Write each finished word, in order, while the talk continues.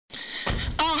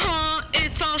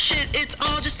shit, it's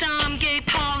all just dumb gay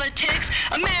politics.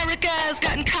 America's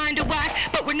gotten kinda whack,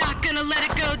 but we're not gonna let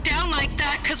it go down like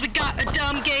that, cause we got a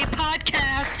dumb gay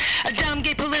podcast, a dumb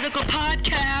gay political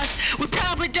podcast. We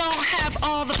probably don't have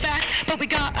all the facts, but we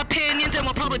got opinions and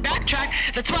we'll probably backtrack.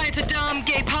 That's why it's a dumb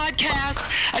gay podcast,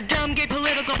 a dumb gay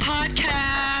political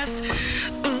podcast.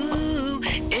 Ooh,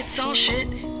 it's all shit,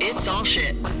 it's all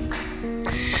shit.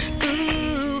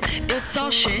 Ooh, it's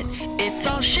all shit, it's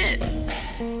all shit.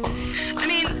 I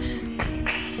mean,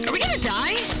 are we gonna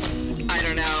die? I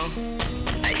don't know.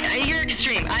 You're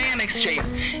extreme. I am extreme.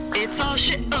 It's all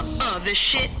shit. This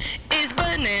shit is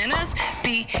bananas.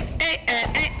 B-A-N-A-N-A-S.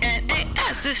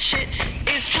 This shit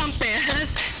is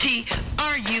Trumpanas.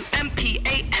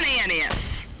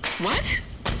 Trumpananas. What?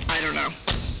 I don't know.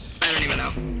 I don't even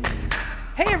know.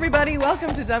 Hey everybody,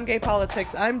 welcome to Dumb Gay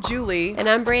Politics. I'm Julie. And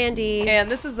I'm Brandy.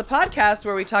 And this is the podcast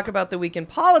where we talk about the week in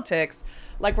politics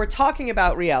like we're talking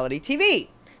about reality TV.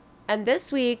 And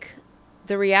this week,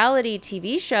 the reality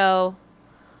TV show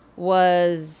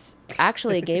was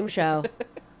actually a game show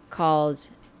called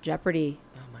Jeopardy.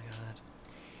 Oh my god.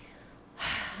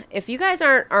 If you guys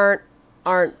aren't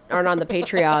on the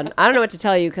Patreon, I don't know what to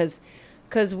tell you because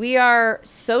we are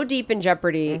so deep in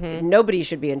Jeopardy, nobody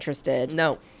should be interested.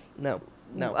 No.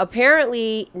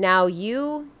 Apparently, now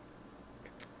you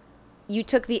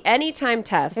took the anytime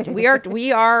test.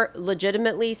 We are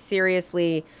legitimately,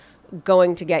 seriously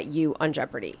going to get you on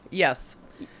Jeopardy. Yes.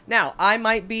 Now, I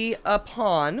might be a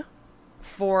pawn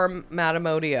for Madame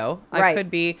Odio. I Right. could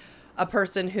be a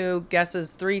person who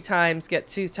guesses 3 times, get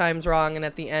 2 times wrong, and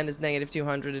at the end is negative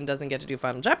 200 and doesn't get to do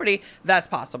Final Jeopardy. That's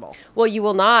possible. Well, you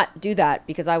will not do that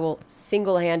because I will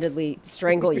single-handedly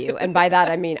strangle you. And by that,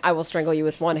 I mean I will strangle you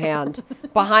with one hand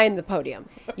behind the podium.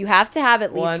 You have to have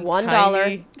at least $1.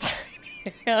 Tiny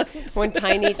hand. One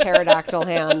tiny pterodactyl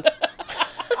hand.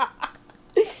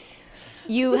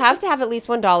 You have to have at least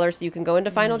 $1 so you can go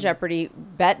into Final Jeopardy,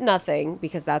 bet nothing,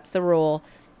 because that's the rule.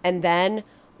 And then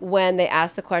when they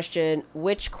ask the question,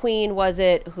 which queen was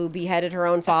it who beheaded her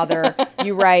own father,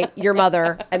 you write your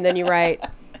mother, and then you write,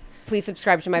 please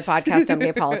subscribe to my podcast, Dumb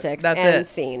Gay Politics. That's and it.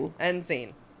 Scene. End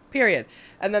scene. Period.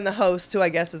 And then the host, who I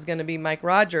guess is going to be Mike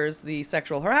Rogers, the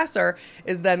sexual harasser,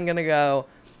 is then going to go,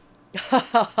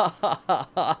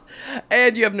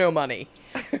 and you have no money.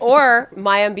 Or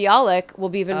Mayim Bialik will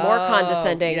be even more Oh,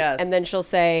 condescending, yes. and then she'll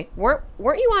say, weren't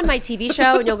you on my TV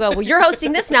show? And you'll go, well, you're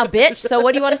hosting this now, bitch, so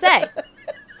what do you want to say?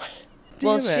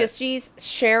 Well, Damn it. she's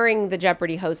sharing the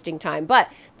Jeopardy hosting time. But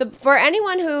for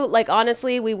anyone who, like,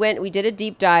 honestly, we did a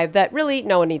deep dive that really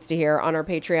no one needs to hear on our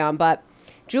Patreon, but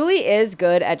Julie is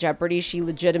good at Jeopardy. She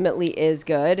legitimately is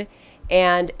good,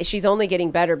 and she's only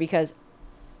getting better because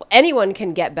anyone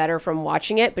can get better from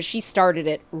watching it, but she started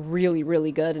it really,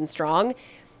 really good and strong.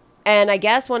 And I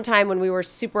guess one time when we were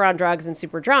super on drugs and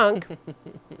super drunk,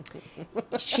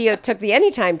 she took the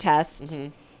anytime test,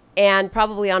 and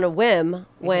probably on a whim,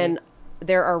 when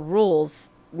there are rules,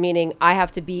 meaning I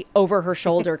have to be over her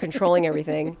shoulder controlling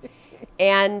everything.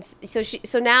 And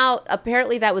so now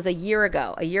apparently that was a year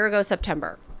ago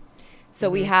September. So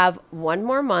we have one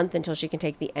more month until she can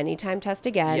take the anytime test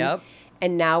again. Yep.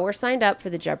 And now we're signed up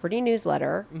for the Jeopardy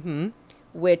newsletter,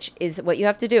 which is what you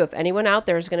have to do. If anyone out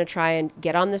there is going to try and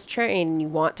get on this train and you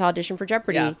want to audition for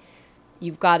Jeopardy,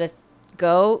 you've got to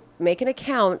go make an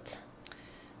account.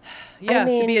 Yeah, I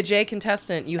mean, to be a J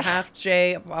contestant, you have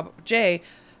J,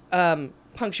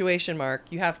 punctuation mark,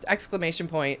 you have exclamation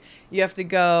point, you have to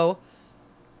go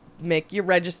make your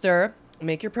register,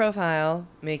 make your profile,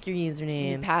 make your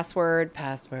username, Password.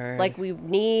 Like, We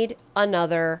need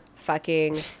another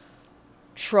fucking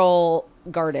troll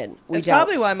garden. it's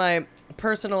probably why my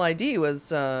personal ID was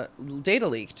data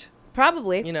leaked.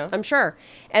 Probably, You know? I'm sure.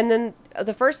 And then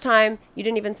the first time you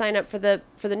didn't even sign up for the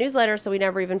newsletter, so we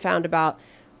never even found out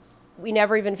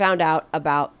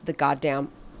about the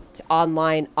goddamn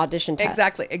online audition test.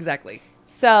 Exactly.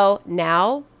 So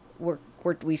now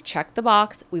we've checked the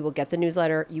box. We will get the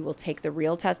newsletter. You will take the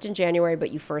real test in January,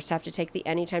 but you first have to take the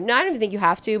anytime. No, I don't even think you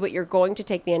have to, but you're going to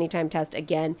take the anytime test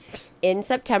again in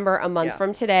September, a month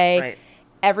from today. Right.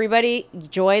 Everybody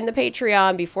join the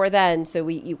Patreon before then. So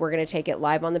we're going to take it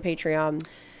live on the Patreon.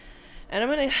 And I'm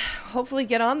going to hopefully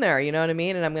get on there, you know what I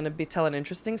mean? And I'm going to be telling an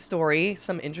interesting story,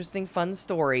 some interesting, fun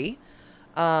story,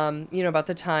 about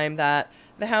the time that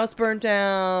the house burnt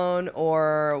down,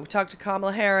 or we talked to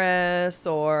Kamala Harris,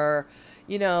 or,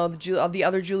 the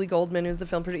other Julie Goldman, who's the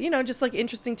film producer, just like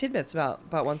interesting tidbits about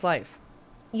one's life.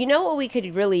 You know what we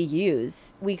could really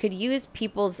use? We could use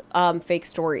people's fake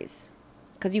stories.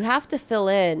 Because you have to fill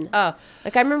in.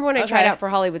 Like, I remember when I tried out for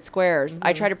Hollywood Squares,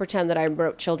 I tried to pretend that I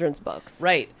wrote children's books.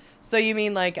 Right. So you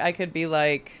mean like I could be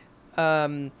like,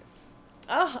 So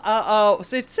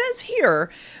it says here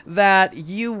that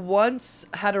you once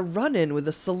had a run-in with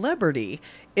a celebrity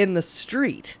in the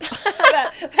street.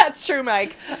 That's true,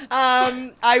 Mike.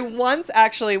 I once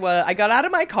actually I got out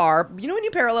of my car. You know when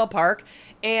you parallel park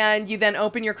and you then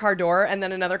open your car door and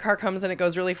then another car comes and it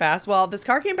goes really fast? Well, this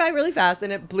car came by really fast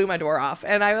and it blew my door off.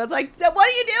 And I was like, what are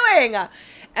you doing?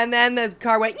 And then the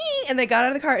car went, "Ee," and they got out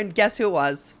of the car and guess who it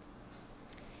was?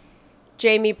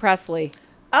 Jamie Presley.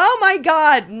 Oh my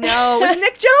God, no, it was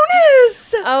Nick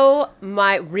Jonas. Oh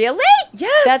my, really?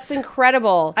 Yes. That's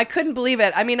incredible. I couldn't believe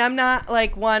it. I mean, I'm not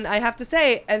like one, I have to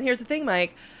say, and here's the thing,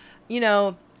 Mike, you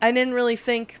know, I didn't really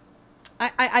think,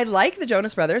 I like the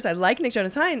Jonas Brothers. I like Nick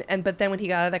Jonas Hine. But then when he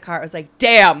got out of that car, I was like,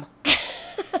 damn.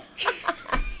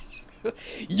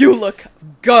 You look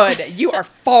good. You are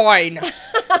fine.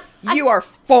 You are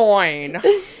fine.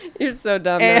 You're so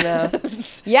dumb right now.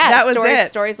 Yeah, that was stories, it.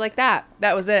 Stories like that.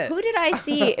 That was it. Who did I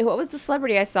see? What was the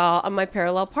celebrity I saw on my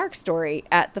parallel park story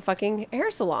at the fucking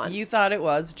hair salon? You thought it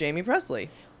was Jamie Presley.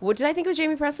 What did I think it was?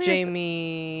 Jamie Presley?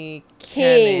 Jamie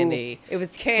King. Kennedy. It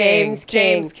was King. James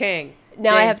King. James King.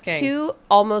 Now I James have King. two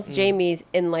almost Jamies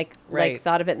in like Right.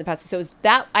 thought of it in the past. So it was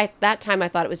that time I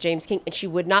thought it was James King, and she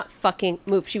would not fucking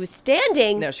move. She was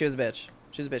standing. No, she was a bitch.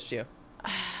 She was a bitch to you.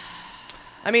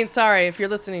 I mean, sorry if you're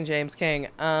listening, James King.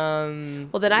 Well,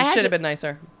 then I had should to- have been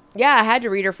nicer. Yeah, I had to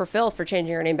read her for Phil for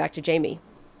changing her name back to Jamie.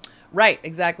 Right,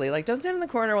 exactly. Like, don't stand in the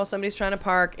corner while somebody's trying to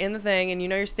park in the thing, and you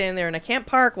know you're standing there, and I can't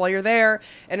park while you're there,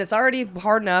 and it's already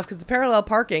hard enough because it's parallel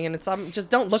parking, and it's just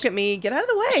don't look at me, get out of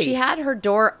the way. She had her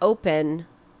door open,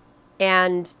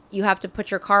 and you have to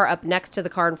put your car up next to the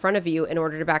car in front of you in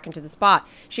order to back into the spot.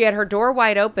 She had her door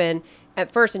wide open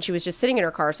at first, and she was just sitting in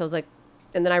her car. So I was like,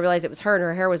 and then I realized it was her, and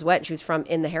her hair was wet, and she was from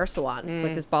in the hair salon. It's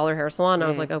like this baller hair salon. And I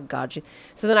was like, oh God.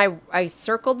 So then I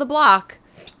circled the block,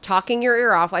 talking your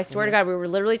ear off. I swear to God, we were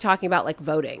literally talking about like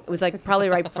voting. It was like probably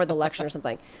right before the election or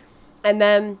something. And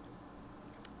then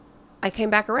I came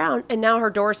back around, and now her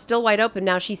door's still wide open.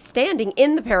 Now she's standing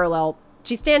in the parallel.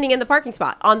 She's standing in the parking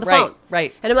spot on the phone.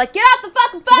 Right. And I'm like, get off the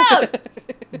fucking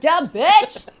phone, dumb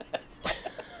bitch.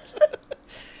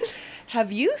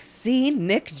 Have you seen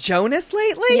Nick Jonas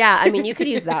lately? Yeah, I mean, you could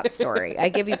use that story. I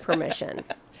give you permission.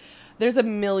 There's a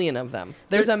million of them.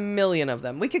 There's a million of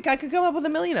them. I could come up with a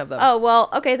million of them. Oh, well,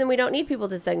 okay, then we don't need people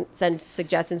to send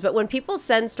suggestions. But when people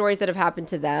send stories that have happened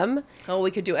to them, Oh,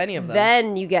 we could do any of them.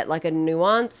 then you get like a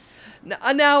nuance. Now,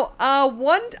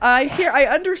 I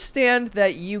understand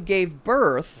that you gave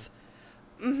birth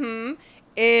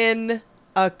in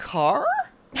a car?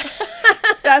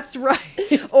 That's right.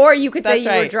 Or you could say That's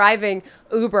you were right. driving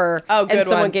Uber Oh, good and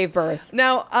someone one. gave birth.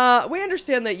 Now, we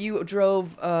understand that you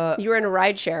drove. You were in a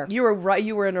ride share. You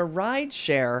were in a ride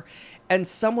share, and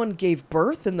someone gave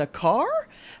birth in the car.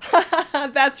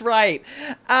 That's right.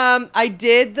 I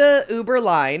did the Uber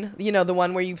line. You know, the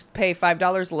one where you pay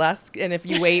 $5 less, and if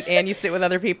you wait and you sit with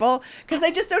other people, because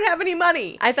I just don't have any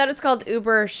money. I thought it's called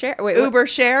Uber share. Wait, Uber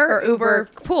share or Uber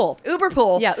pool. Uber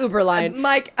pool. Yeah, Uber line.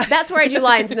 Mike. That's where I do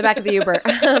lines in the back of the Uber.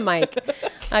 Mike,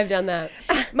 I've done that.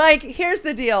 Mike, here's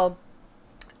the deal.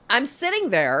 I'm sitting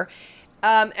there,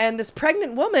 and this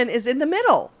pregnant woman is in the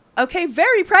middle. Okay,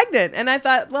 very pregnant. And I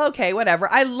thought, well, okay, whatever.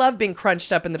 I love being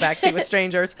crunched up in the backseat with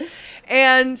strangers.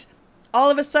 And all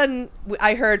of a sudden,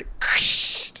 I heard,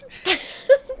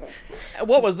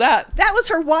 what was that? That was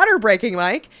her water breaking,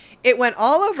 Mike. It went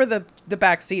all over the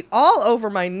backseat, all over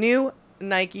my new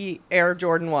Nike Air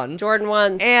Jordan 1s. Jordan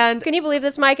 1s. And can you believe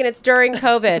this, Mike? And it's during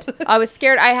COVID. I was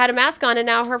scared. I had a mask on, and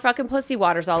now her fucking pussy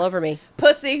water's all over me.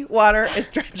 pussy water is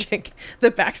drenching the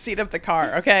backseat of the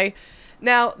car, okay?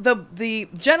 Now, the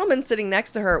gentleman sitting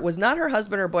next to her was not her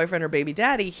husband or boyfriend or baby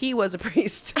daddy. He was a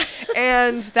priest.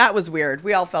 And that was weird.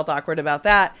 We all felt awkward about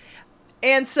that.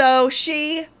 And so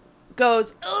she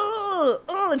goes,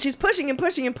 oh, and she's pushing and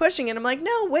pushing and pushing. And I'm like,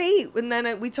 no, wait. And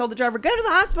then we told the driver, go to the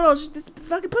hospital. This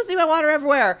fucking pussy wet water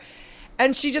everywhere.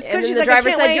 And she just And couldn't. then She's the like, I driver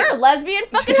can't said, wait. you're a lesbian?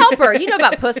 Fucking help her. You know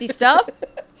about pussy stuff.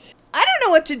 I don't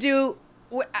know what to do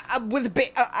with I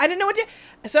didn't know what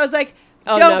to. So I was like,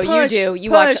 Oh, don't no, push, you do.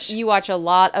 You push. watch a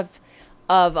lot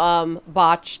of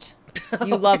botched.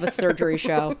 You love a surgery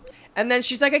show. And then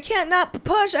she's like, I can't not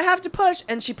push. I have to push.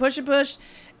 And she pushed and pushed.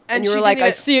 And she you were didn't like, I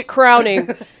even- see it crowning.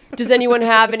 Does anyone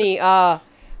have any,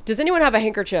 does anyone have a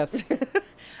handkerchief?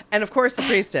 And of course the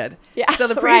priest did. Yeah, So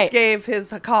the priest right. gave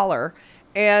his collar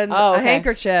and Oh, a okay.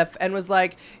 handkerchief and was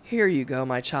like, here you go,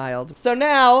 my child. So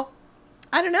now,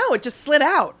 I don't know, it just slid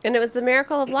out. And it was the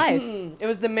miracle of life. It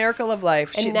was the miracle of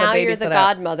life. And now baby you're the slid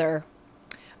out. godmother.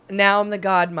 Now I'm the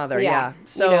godmother, yeah.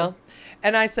 So, you know.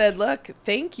 And I said, look,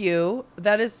 thank you.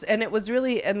 That is, and it was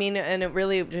really, I mean, and it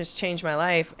really just changed my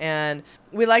life. And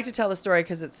we like to tell the story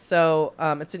because it's so,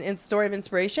 it's a story of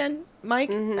inspiration, Mike.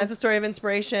 It's a story of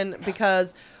inspiration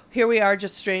because here we are,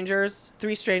 just strangers,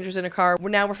 3 strangers in a car.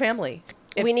 Now we're family.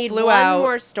 It we need flew one out.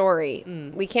 more story.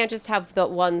 We can't just have the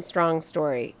one strong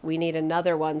story. We need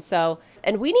another one. So,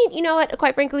 and we need, you know what,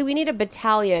 quite frankly, we need a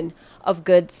battalion of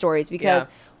good stories because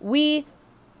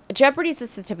Jeopardy's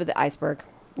just the tip of the iceberg,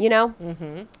 you know?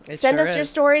 It Send sure us your is.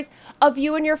 stories of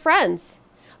you and your friends.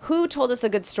 Who told us a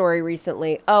good story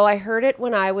recently? Oh, I heard it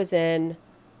when I was in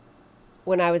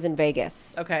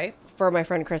Vegas Okay. for my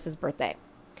friend Chris's birthday.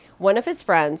 One of his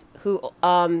friends, who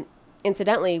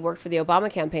incidentally worked for the Obama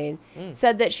campaign,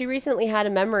 said that she recently had a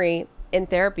memory in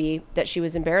therapy that she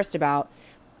was embarrassed about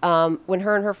when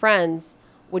her and her friends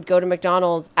would go to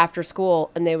McDonald's after school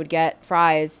and they would get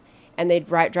fries and they'd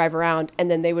drive around and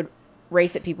then they would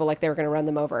race at people like they were going to run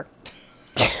them over.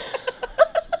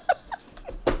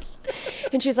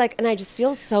 And she's like, and I just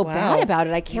feel so bad about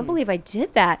it. I can't believe I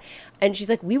did that. And she's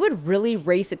like, we would really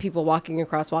race at people walking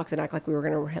across walks and act like we were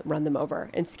going to run them over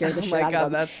and scare the shit out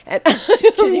of them.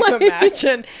 Can you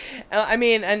imagine? I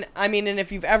mean, and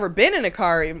if you've ever been in a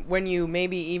car when you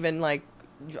maybe even like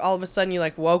all of a sudden you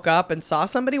like woke up and saw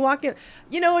somebody walking,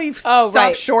 you know, you've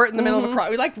stopped short in the middle of a cross.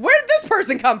 You're like, where did this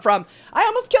person come from? I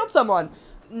almost killed someone.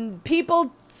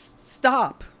 People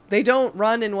stop. They don't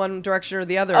run in one direction or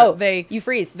the other. Oh, you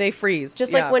freeze. They freeze.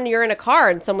 Just like when you're in a car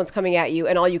and someone's coming at you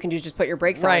and all you can do is just put your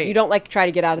brakes on. You don't like try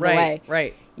to get out of the way.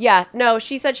 Right. Yeah. No,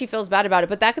 she said she feels bad about it,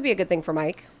 but that could be a good thing for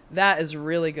Mike. That is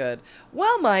really good.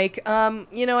 Well, Mike,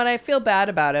 you know, and I feel bad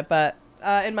about it, but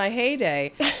in my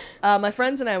heyday, my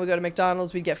friends and I would go to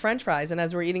McDonald's, we'd get French fries, and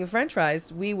as we're eating the French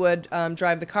fries, we would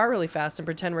drive the car really fast and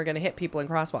pretend we're going to hit people in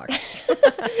crosswalks.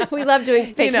 We love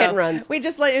doing fake hit and runs. We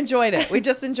just enjoyed it. We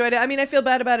just enjoyed it. I mean, I feel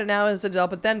bad about it now as an adult,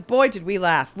 but then, boy, did we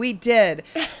laugh. We did.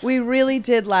 We really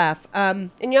did laugh. And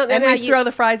you know, we throw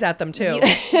the fries at them, too.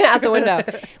 Out the window.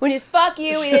 When you fuck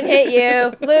you, we didn't hit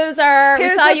you. Loser.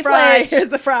 Here's we saw the you fry. flinch. Here's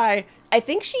the fry. I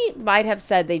think she might have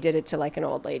said they did it to like an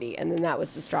old lady, and then that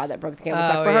was the straw that broke the camel's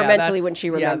back Oh, for her yeah, mentally when she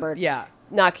remembered. Yeah.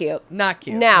 Not cute. Not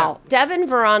cute. Now, No. Devin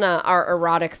Verana, our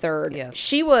erotic third, Yes.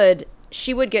 she would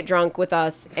get drunk with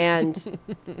us, and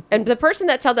and the person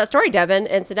that told that story, Devin,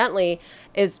 incidentally,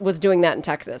 was doing that in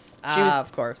Texas. She was,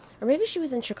 Of course. or maybe she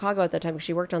was in Chicago at that time because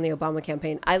she worked on the Obama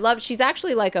campaign. She's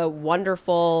actually like a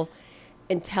wonderful,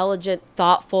 intelligent,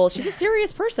 thoughtful. She's a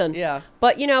serious person. Yeah.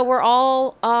 But you know, we're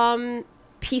all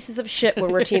pieces of shit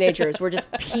when we're teenagers. We're just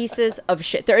pieces of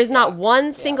shit. There is not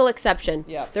one single exception.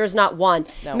 Yeah. There's not one.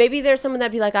 No. Maybe there's someone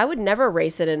that'd be like, I would never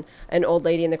race at an old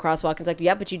lady in the crosswalk. It's like,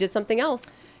 yeah, but you did something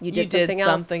else. You did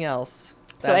something else.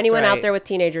 That's So anyone out right. there with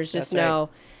teenagers, just That's right. know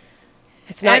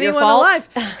it's not Anyone your fault.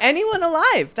 alive. Anyone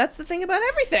alive. That's the thing about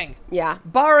everything. Yeah.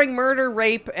 Barring murder,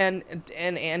 rape, and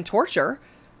torture.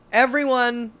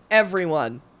 Everyone.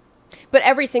 But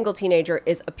every single teenager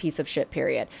is a piece of shit,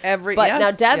 period. But Yes,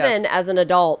 now Devin, yes. as an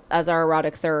adult, as our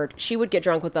erotic third, she would get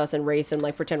drunk with us and race and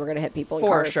like pretend we're going to hit people in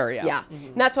For cars. sure, yeah. Yeah.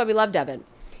 And that's why we love Devin.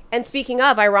 And speaking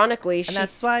of, ironically, And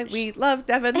that's why we love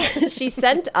Devin. she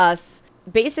sent us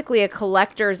basically a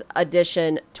collector's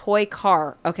edition toy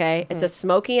car, okay? It's a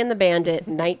Smokey and the Bandit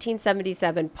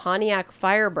 1977 Pontiac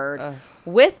Firebird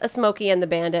with a Smokey and the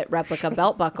Bandit replica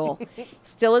belt buckle.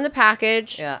 Still in the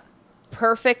package. Yeah.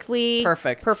 Perfect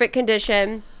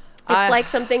condition. It's like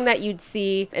something that you'd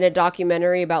see in a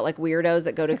documentary about like weirdos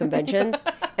that go to conventions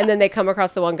and then they come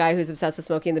across the one guy who's obsessed with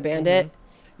Smokey and the Bandit.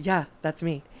 Yeah, that's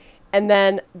me. And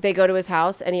then they go to his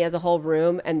house and he has a whole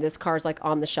room and this car's like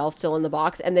on the shelf still in the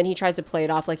box. And then he tries to play it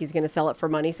off like he's going to sell it for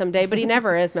money someday, but he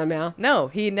never is, Meow. No,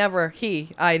 I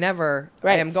never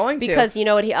am going to. Because you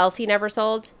know what else he never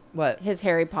sold? What? His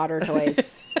Harry Potter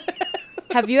toys.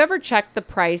 Have you ever checked the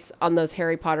price on those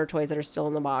Harry Potter toys that are still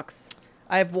in the box?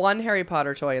 I have one Harry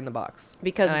Potter toy in the box.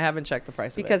 Because- and I haven't checked the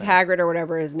price Because of it. Hagrid or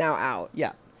whatever is now out.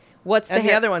 Yeah. What's And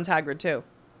the other one's Hagrid, too.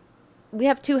 We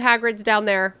have 2 Hagrids down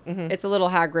there. It's a little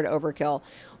Hagrid overkill.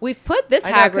 We've put this I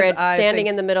know, 'cause Hagrid I standing think-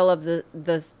 in the middle of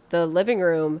the living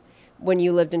room when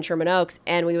you lived in Sherman Oaks,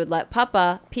 and we would let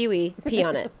Papa, Pee-wee, pee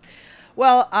on it.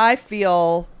 Well, I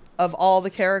feel of all the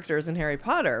characters in Harry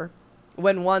Potter,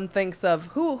 when one thinks of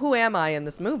who am I in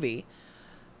this movie,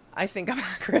 I think I'm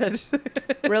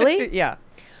Hagrid. Really? Yeah.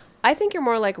 I think you're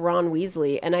more like Ron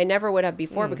Weasley, and I never would have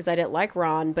before because I didn't like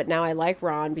Ron, but now I like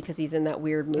Ron because he's in that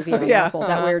weird movie on Yeah, Apple,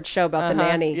 that weird show about the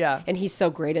nanny. yeah. And he's so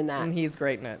great in that. And he's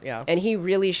great in it, yeah. And he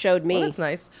really showed me. Well, that's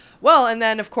nice. Well, and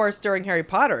then, of course, during Harry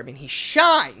Potter, I mean, he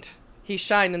shined. He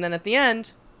shined, and then at the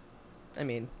end, I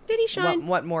mean... Did he shine?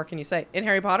 What more can you say? In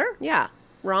Harry Potter? Yeah.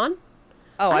 Ron?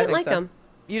 Oh, I I didn't think like so. him.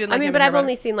 You didn't like I mean, Him but and I've Her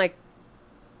only Body? seen like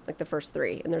the first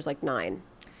 3, and there's like 9.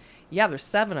 Yeah, there's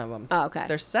 7 of them. Oh, okay.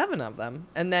 There's 7 of them.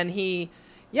 And then he's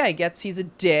a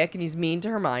dick and he's mean to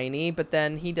Hermione, but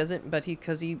then he doesn't,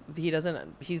 because he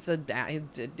doesn't, he's a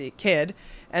kid.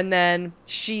 And then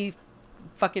she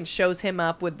fucking shows him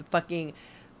up with the fucking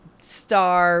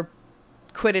star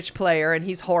Quidditch player and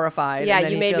he's horrified. Yeah, and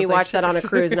then you he made me feels like watch that on a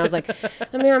cruise, and I was like,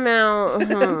 meow, meow.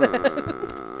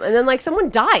 And then like someone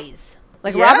dies.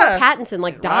 Like Yeah. Robert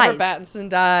Pattinson dies. Robert Pattinson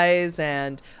dies,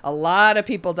 and a lot of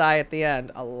people die at the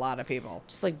end. A lot of people.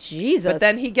 Just like Jesus. But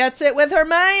then he gets it with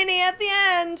Hermione at the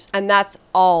end. And that's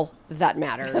all that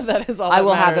matters. That is all I that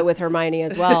will have it matters. with Hermione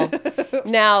as well.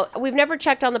 Now, we've never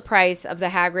checked on the price of the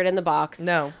Hagrid in the box.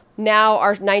 No. Now,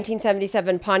 our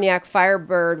 1977 Pontiac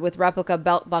Firebird with replica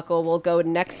belt buckle will go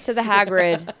next to the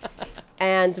Hagrid.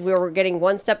 And we're getting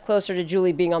one step closer to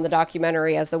Julie being on the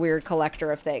documentary as the weird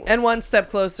collector of things. And one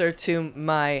step closer to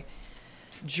my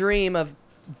dream of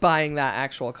buying that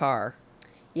actual car.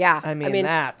 Yeah. I mean,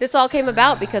 that's... this all came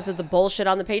about because of the bullshit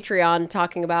on the Patreon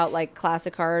talking about like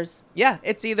classic cars. Yeah,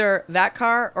 it's either that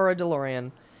car or a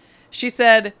DeLorean. She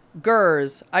said,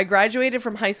 Gers, I graduated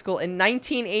from high school in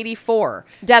 1984.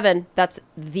 Devin, that's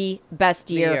the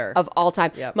best year, year. of all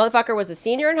time. Yep. Motherfucker was a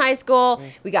senior in high school.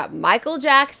 We got Michael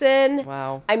Jackson.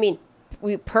 Wow. I mean,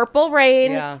 Purple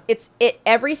Rain. Yeah.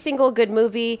 Every single good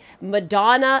movie.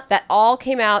 Madonna, that all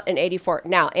came out in 84.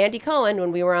 Now, Andy Cohen,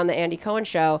 when we were on the Andy Cohen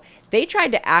show, they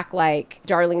tried to act like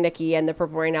Darling Nikki and the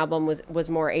Purple Rain album was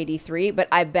more 83, but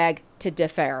I beg to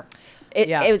differ.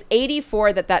 It was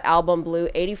 84 that album blew.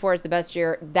 84 is the best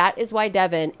year. That is why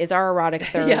Devin is our erotic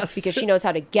third. Yes. Because she knows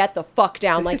how to get the fuck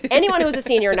down. Like anyone who was a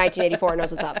senior in 1984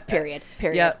 knows what's up. Period.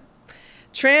 Yep.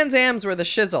 Trans Ams were the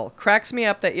shizzle. Cracks me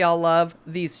up that y'all love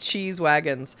these cheese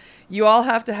wagons. You all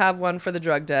have to have one for the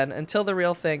drug den until the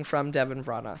real thing from Devin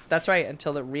Vrana. That's right.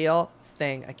 Until the real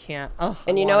thing. I can't. Oh,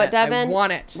 And you know what, I Devin?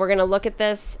 want it. We're going to look at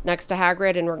this next to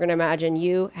Hagrid, and we're going to imagine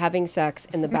you having sex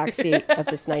in the backseat of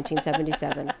this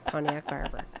 1977 Pontiac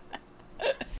Firebird.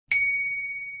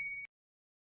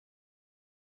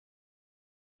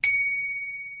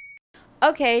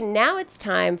 Okay, now it's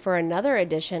time for another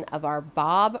edition of our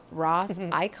Bob Ross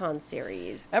Icon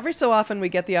series. Every so often, we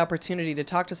get the opportunity to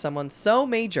talk to someone so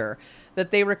major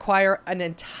that they require an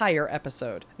entire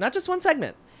episode, not just one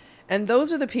segment. And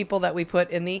those are the people that we put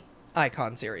in the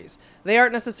Icon series. They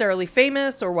aren't necessarily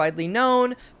famous or widely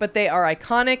known, but they are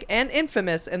iconic and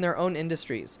infamous in their own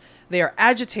industries. They are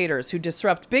agitators who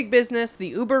disrupt big business, the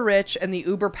uber rich, and the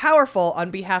uber powerful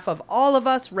on behalf of all of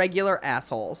us regular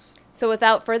assholes. So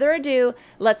without further ado,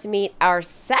 let's meet our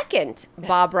second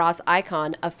Bob Ross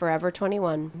icon of Forever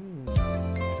 21.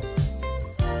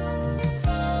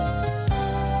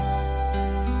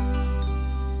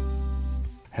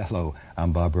 Hello,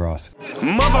 I'm Bob Ross.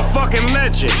 Motherfucking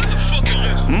legend.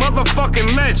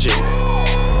 Motherfucking legend.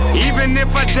 Even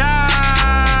if I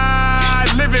die,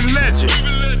 living legend.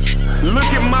 Look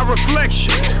at my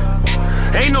reflection.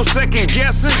 Ain't no second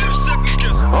guessing.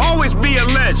 Always be a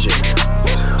legend.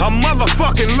 A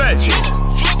motherfucking legend.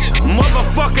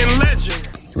 Motherfucking legend.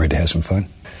 You ready to have some fun?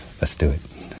 Let's do it.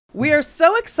 We are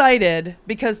so excited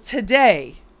because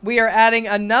today we are adding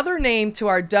another name to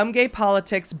our Dumb Gay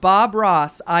Politics Bob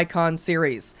Ross Icon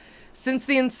series. Since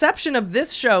the inception of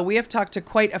this show, we have talked to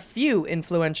quite a few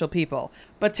influential people.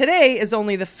 But today is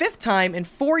only the 5th time in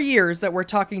 4 years that we're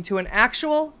talking to an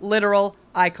actual, literal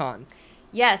icon.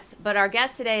 Yes, but our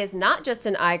guest today is not just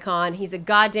an icon. He's a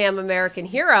goddamn American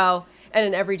hero and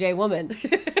an everyday woman.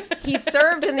 He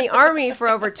served in the Army for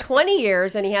over 20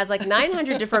 years, and he has like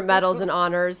 900 different medals and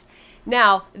honors.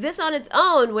 Now, this on its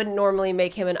own wouldn't normally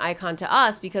make him an icon to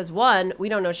us because, one, we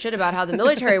don't know shit about how the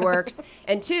military works,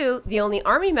 and two, the only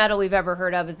Army medal we've ever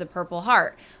heard of is the Purple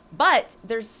Heart. But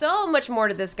there's so much more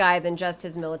to this guy than just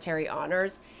his military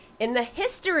honors. In the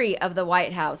history of the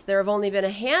White House, there have only been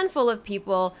a handful of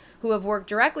people who have worked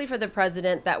directly for the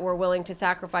president that were willing to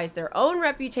sacrifice their own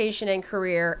reputation and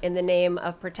career in the name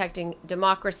of protecting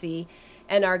democracy.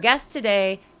 And our guest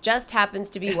today just happens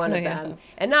to be one of them.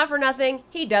 And not for nothing,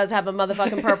 he does have a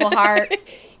motherfucking Purple Heart.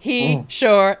 He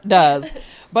sure does.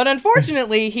 But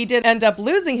unfortunately, he did end up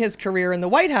losing his career in the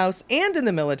White House and in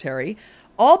the military,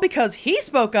 all because he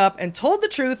spoke up and told the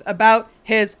truth about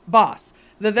his boss,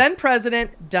 the then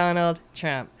president, Donald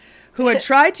Trump, who had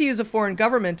tried to use a foreign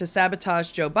government to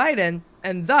sabotage Joe Biden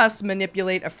and thus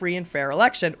manipulate a free and fair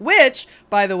election, which,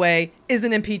 by the way, is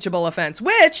an impeachable offense,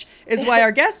 which is why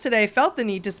our guest today felt the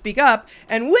need to speak up,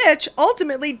 and which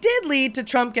ultimately did lead to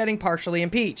Trump getting partially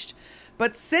impeached.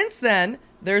 But since then,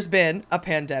 there's been a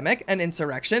pandemic, an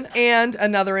insurrection, and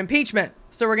another impeachment.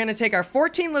 So we're going to take our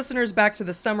 14 listeners back to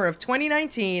the summer of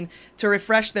 2019 to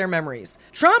refresh their memories.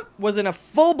 Trump was in a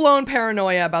full-blown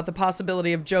paranoia about the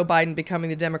possibility of Joe Biden becoming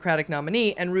the Democratic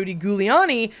nominee, and Rudy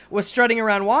Giuliani was strutting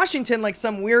around Washington like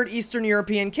some weird Eastern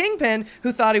European kingpin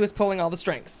who thought he was pulling all the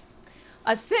strings.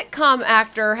 A sitcom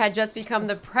actor had just become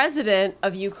the president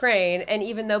of Ukraine, and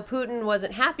even though Putin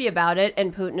wasn't happy about it,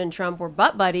 and Putin and Trump were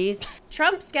butt buddies,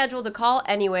 Trump scheduled a call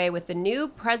anyway with the new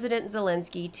President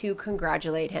Zelensky to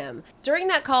congratulate him. During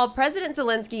that call, President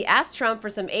Zelensky asked Trump for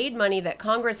some aid money that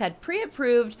Congress had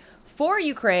pre-approved for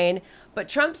Ukraine, but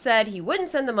Trump said he wouldn't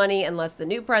send the money unless the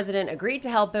new president agreed to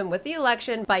help him with the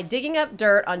election by digging up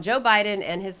dirt on Joe Biden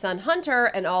and his son Hunter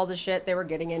and all the shit they were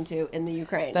getting into in the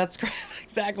Ukraine. That's great.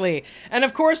 Exactly. And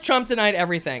of course, Trump denied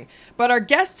everything. But our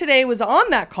guest today was on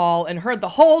that call and heard the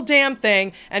whole damn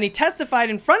thing, and he testified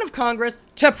in front of Congress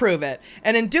to prove it.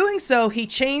 And in doing so, he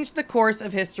changed the course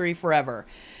of history forever.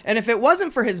 And if it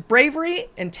wasn't for his bravery,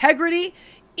 integrity,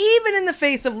 even in the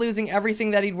face of losing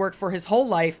everything that he'd worked for his whole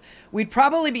life, we'd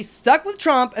probably be stuck with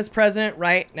Trump as president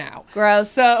right now.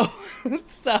 Gross.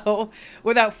 So,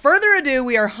 without further ado,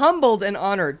 we are humbled and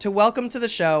honored to welcome to the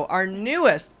show our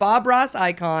newest Bob Ross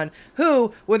icon,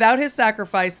 who, without his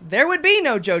sacrifice, there would be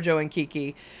no JoJo and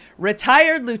Kiki,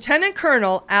 retired Lieutenant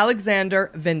Colonel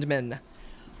Alexander Vindman.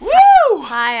 Woo!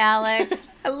 Hi, Alex.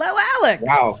 Hello, Alex.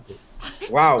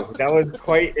 Wow, that was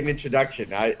quite an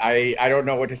introduction. I don't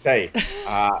know what to say.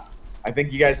 I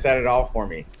think you guys said it all for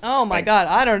me. Oh my God,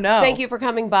 I don't know. Thank you for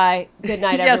coming by. Good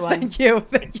night, yes, everyone. thank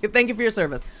you. Thank you for your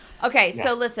service. Okay,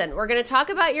 so listen, we're going to talk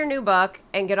about your new book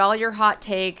and get all your hot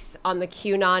takes on the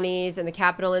QAnonies and the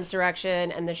Capitol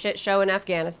insurrection and the shit show in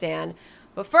Afghanistan.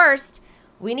 But first,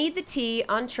 we need the tea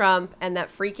on Trump and that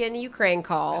freaking Ukraine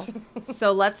call.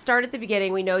 So let's start at the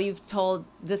beginning. We know you've told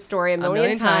this story a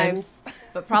million times,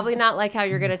 but probably not like how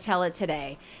you're going to tell it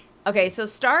today. Okay, so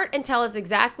start and tell us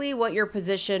exactly what your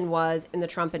position was in the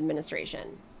Trump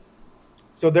administration.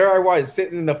 So there I was,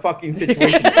 sitting in the fucking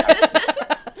situation.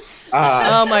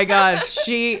 Oh my God,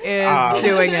 she is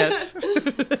doing it.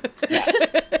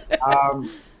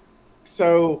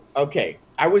 Okay,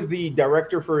 I was the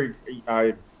director for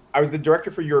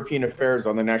European Affairs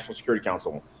on the National Security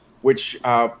Council, which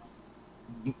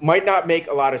might not make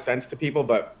a lot of sense to people,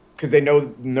 but because they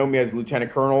know me as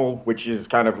Lieutenant Colonel, which is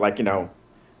kind of like,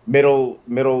 middle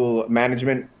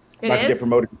management. It about is? to get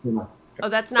promoted. Oh,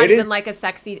 that's not even like a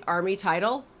sexy army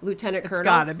title, Lieutenant Colonel? It's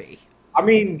gotta be. I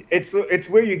mean, it's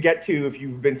where you get to if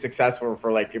you've been successful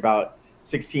for like about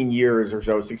 16 years or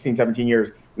so, 16, 17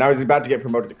 years. And I was about to get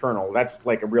promoted to Colonel. That's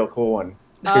like a real cool one.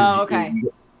 Oh, okay.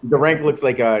 The rank looks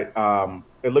like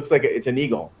it's an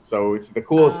eagle. So it's the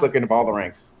coolest looking of all the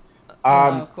ranks.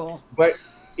 Cool. But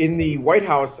in the White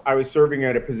House, I was serving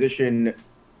at a position,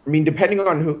 I mean, depending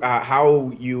on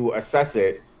how you assess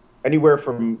it, anywhere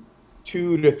from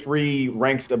 2 to 3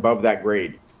 ranks above that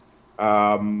grade.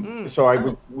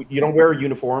 So you don't wear a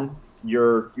uniform.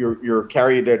 You're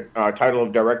carry the title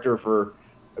of director for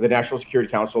the National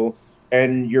Security Council,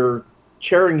 and you're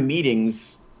chairing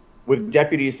meetings with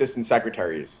deputy assistant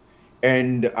secretaries.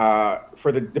 And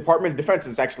for the Department of Defense,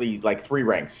 it's actually like 3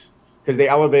 ranks because they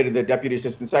elevated the deputy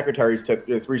assistant secretaries to a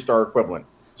 3-star equivalent.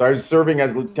 So I was serving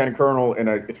as lieutenant colonel in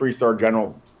a 3-star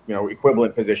general,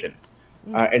 equivalent position,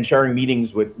 and chairing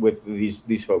meetings with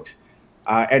these folks.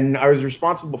 And I was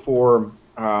responsible for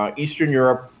Eastern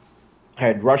Europe,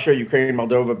 had Russia, Ukraine,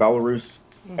 Moldova, Belarus,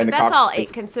 and the that's all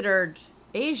Caucasus. considered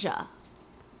Asia,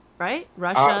 right?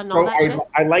 Russia and all that shit.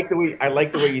 I like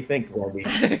the way you think, Wendy.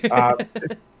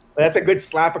 That's a good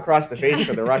slap across the face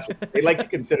for the Russians. They like to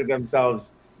consider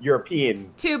themselves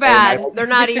European. Too bad they're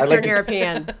not Eastern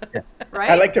European, right?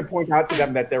 I like to point out to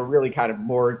them that they're really kind of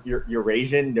more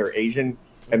Eurasian. They're Asian.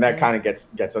 And that kind of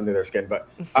gets under their skin, but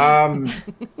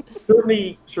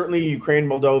certainly Ukraine,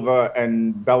 Moldova,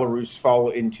 and Belarus fall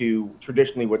into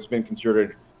traditionally what's been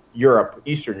considered Europe,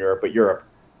 Eastern Europe, but Europe.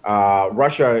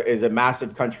 Russia is a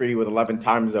massive country with 11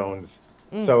 time zones,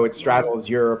 so it straddles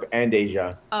Europe and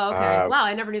Asia. Oh, okay. Wow,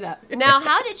 I never knew that. Now,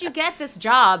 how did you get this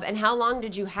job, and how long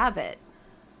did you have it?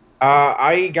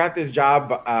 I got this job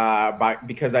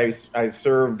because I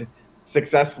served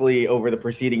successfully over the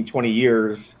preceding 20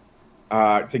 years.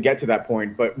 To get to that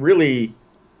point, but really,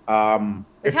 how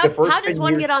does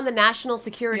one get on the National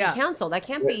Security Council? That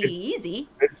can't be easy.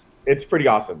 It's pretty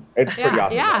awesome. It's pretty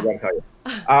awesome. Yeah. I gotta tell you.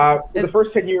 So the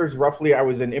first 10 years, roughly, I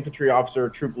was an infantry officer,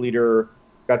 troop leader.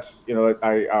 That's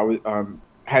I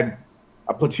had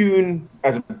a platoon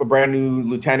as a brand new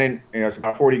lieutenant. It's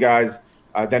about 40 guys.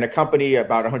 Then a company,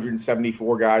 about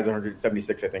 174 guys,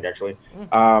 176, I think, actually.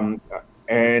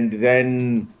 and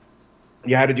then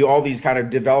you had to do all these kind of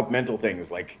developmental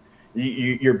things, like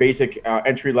your basic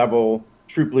entry level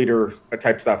troop leader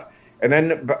type stuff. And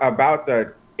then about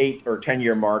the 8 or 10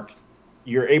 year mark,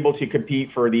 you're able to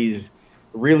compete for these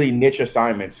really niche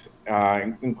assignments,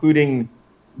 including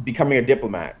becoming a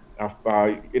diplomat.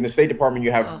 In the State Department,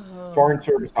 you have foreign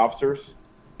service officers.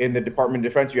 In the Department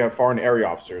of Defense, you have foreign area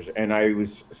officers. And I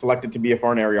was selected to be a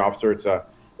foreign area officer.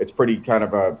 It's pretty kind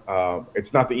of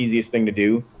it's not the easiest thing to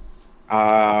do.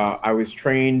 I was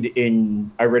trained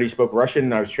I already spoke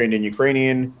Russian. I was trained in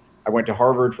Ukrainian. I went to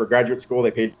Harvard for graduate school.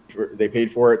 They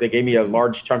paid for it. They gave me a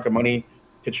large chunk of money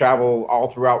to travel all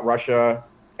throughout Russia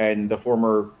and the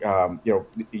former,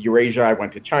 Eurasia. I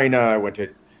went to China. I went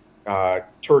to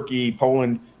Turkey,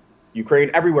 Poland,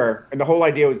 Ukraine, everywhere. And the whole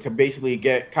idea was to basically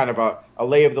get kind of a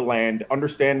lay of the land,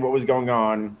 understand what was going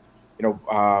on,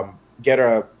 get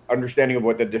a understanding of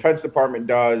what the Defense Department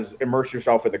does, immerse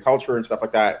yourself in the culture and stuff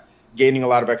like that, gaining a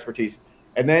lot of expertise.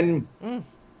 And then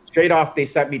straight off, they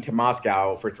sent me to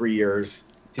Moscow for 3 years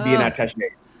to be an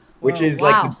attaché, which is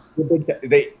like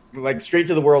like straight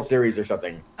to the World Series or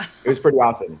something. It was pretty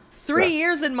awesome. 3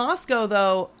 years in Moscow,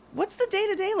 though. What's the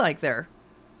day-to-day like there?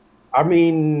 I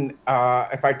mean,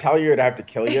 if I tell you, I'd have to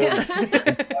kill you.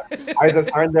 I was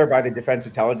assigned there by the Defense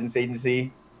Intelligence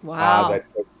Agency. Wow.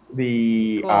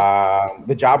 The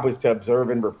job was to observe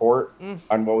and report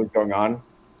on what was going on.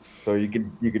 So you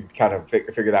could kind of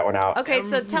figure that one out. Okay,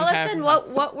 so tell us then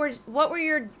what were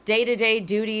your day-to-day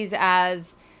duties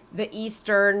as the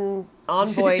Eastern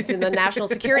envoy to the National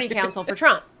Security Council for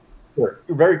Trump? Sure.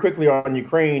 Very quickly on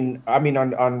Ukraine,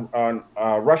 on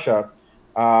Russia,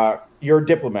 you're a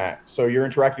diplomat. So you're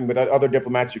interacting with other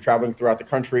diplomats. You're traveling throughout the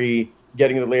country,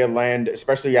 getting the lay of the land,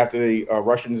 especially after the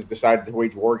Russians decided to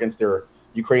wage war against their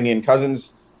Ukrainian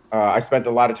cousins. I spent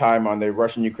a lot of time on the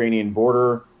Russian-Ukrainian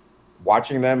border,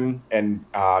 watching them and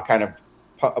kind of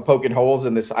poking holes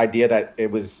in this idea that it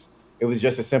was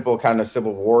just a simple kind of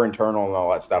civil war internal and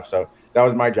all that stuff. So that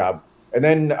was my job. And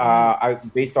then I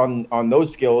based on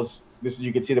those skills,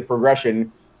 you can see the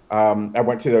progression. I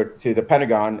went to the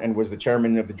Pentagon and was the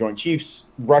chairman of the Joint Chiefs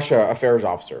Russia Affairs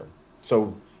Officer.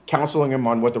 So counseling him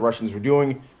on what the Russians were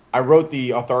doing. I wrote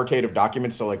the authoritative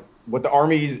documents. So like what the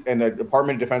Army and the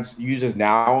Department of Defense uses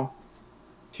now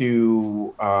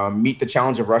to meet the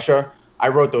challenge of Russia, I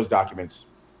wrote those documents.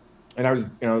 And I was,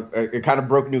 it kind of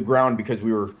broke new ground because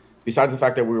we were, besides the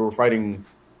fact that we were fighting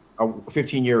a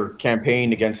 15-year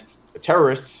campaign against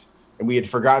terrorists, and we had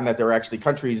forgotten that there are actually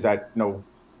countries that,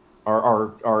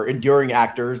 are enduring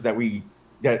actors that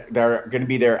are going to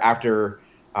be there after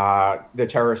the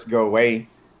terrorists go away.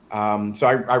 So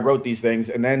I wrote these things,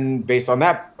 and then based on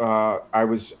that, I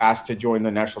was asked to join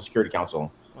the National Security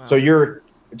Council. Wow. So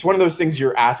it's one of those things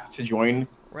you're asked to join,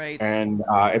 right? And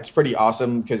it's pretty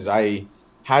awesome because I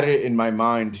had it in my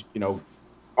mind,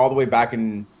 all the way back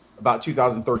in about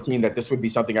 2013 that this would be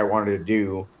something I wanted to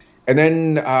do. And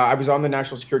then I was on the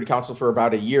National Security Council for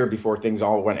about a year before things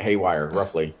all went haywire,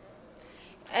 roughly.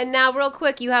 And now, real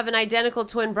quick, you have an identical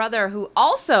twin brother who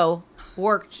also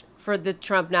worked for the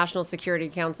Trump National Security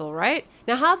Council, right?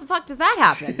 Now, how the fuck does that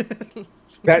happen?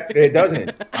 That it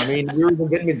doesn't. I mean, we were the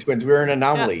Vindman twins. We were an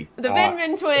anomaly. The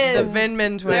Vindman twins. The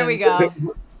Vindman twins. There we go.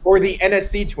 Or the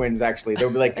NSC twins, actually.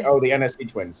 They'll be like, the NSC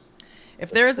twins.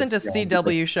 If there isn't a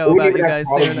CW show about you guys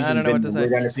soon, I don't know what to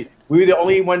say. We were the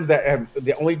only ones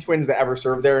the only twins that ever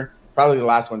served there. Probably the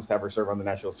last ones to ever serve on the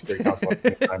National Security Council at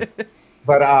the time.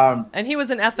 But and he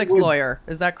was an ethics lawyer.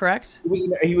 Is that correct?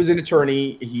 He was an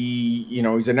attorney.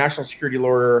 He's a national security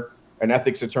lawyer, an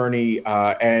ethics attorney,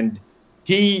 and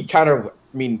he kind of.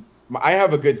 I mean, I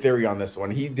have a good theory on this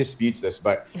one. He disputes this,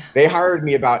 but they hired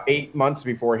me about 8 months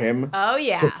before him. Oh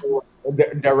yeah. For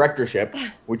the directorship,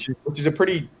 which is a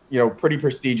pretty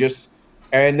prestigious.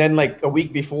 And then like a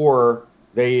week before,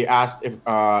 they asked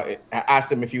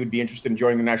him if he would be interested in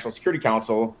joining the National Security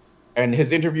Council, and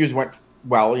his interviews went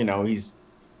well. He's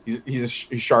a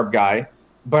sharp guy.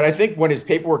 But I think when his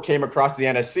paperwork came across the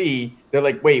NSC, they're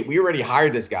like, wait, we already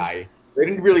hired this guy. They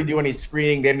didn't really do any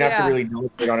screening. They didn't have to really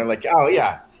deliberate on it. Like, oh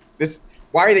yeah,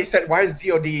 why is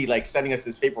DOD like sending us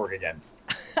this paperwork again?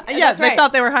 Yeah, they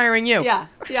thought they were hiring you. Yeah,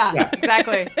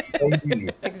 exactly.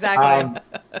 Exactly.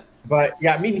 But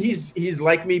yeah, I mean, he's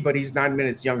like me, but he's 9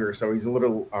 minutes younger, so he's a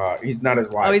little he's not as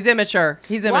wise. Oh, he's immature.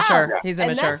 He's immature. Wow. He's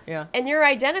immature. Yeah. And you're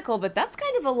identical, but that's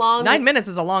kind of a long 9 minutes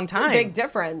is a long time. A big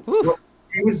difference. Well,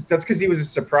 that's because he was a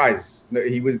surprise.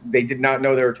 They did not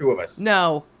know there were two of us.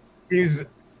 No.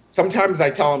 Sometimes I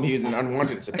tell him he was an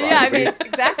unwanted surprise. Yeah, I mean,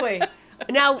 exactly.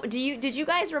 Now, did you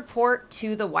guys report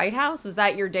to the White House? Was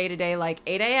that your day-to-day, like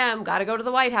 8 a.m., got to go to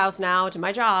the White House now, to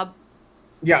my job?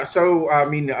 Yeah, so I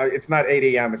mean, it's not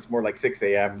 8 a.m. It's more like 6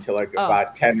 a.m. till like Oh.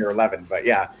 about 10 or 11. But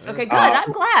yeah, Okay, good.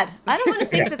 I'm glad. I don't want to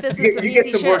think that this is some you get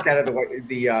easy some work shit. out of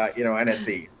the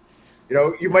NSC. You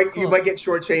know, you might get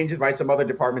shortchanged by some other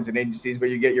departments and agencies, but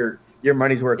you get your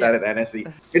money's worth out of the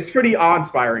NSC. It's pretty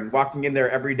awe-inspiring walking in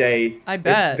there every day. I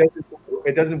bet.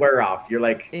 It doesn't wear off. You're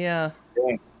like, Yeah.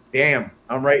 damn,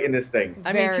 I'm right in this thing.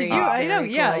 I mean, Very, could you? I know.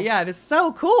 very Yeah, cool. yeah. It is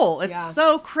so cool. It's Yeah.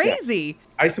 so crazy.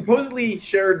 I supposedly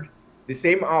shared the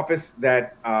same office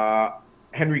that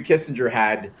Henry Kissinger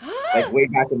had, like way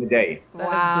back in the day. That is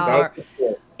Wow. That was bizarre.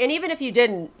 cool. And even if you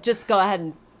didn't, just go ahead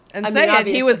and And I mean, say it. He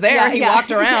obviously- was there. yeah, he yeah. walked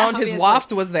Yeah, around. His obviously.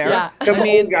 waft was there. Yeah. Some I old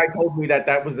mean, guy told me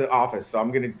that was the office, so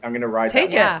I'm gonna ride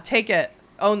take that it. one. Yeah. Take it.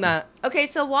 Own that. Okay,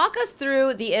 so walk us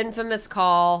through the infamous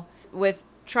call with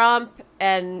Trump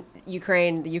and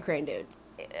Ukraine, the Ukraine dude.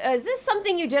 Is this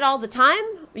something you did all the time?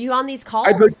 Are you on these calls?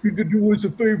 I'd like you to do us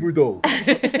a favor, though.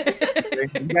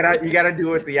 you gotta do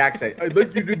it with the accent. I'd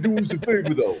like you to do us a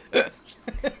favor, though.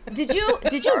 Did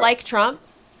you like Trump?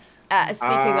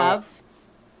 Speaking of,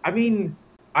 I mean,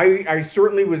 I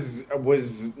certainly was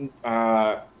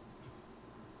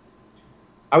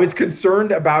I was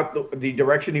concerned about the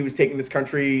direction he was taking this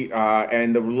country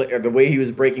and the way he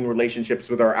was breaking relationships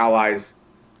with our allies.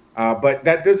 But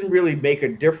that doesn't really make a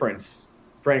difference,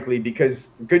 frankly, because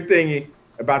the good thing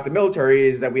about the military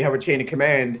is that we have a chain of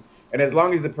command, and as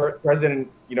long as the president,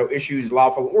 issues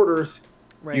lawful orders,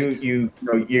 Right. you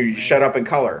shut up and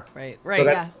color. Right. So Right.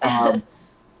 that's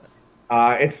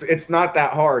it's not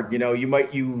that hard.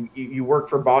 You work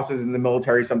for bosses in the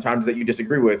military sometimes that you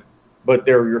disagree with, but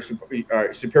they're your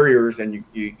superiors, and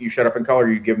you shut up and color.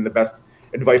 You give them the best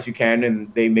advice you can,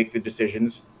 and they make the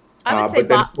decisions. I would say but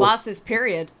then, of course- bosses,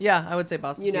 period. Yeah, I would say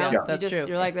boss. You know, yeah, you that's just, true.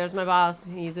 You're like, there's my boss.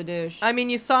 He's a douche. I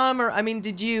mean, you saw him, or I mean,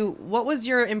 what was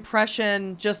your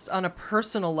impression just on a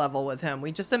personal level with him?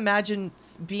 We just imagine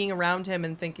being around him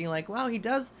and thinking like, wow, he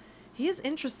is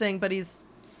interesting, but he's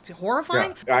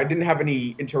horrifying. Yeah. I didn't have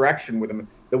any interaction with him.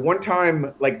 The one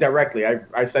time, like directly,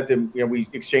 I said to him, we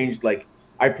exchanged, like,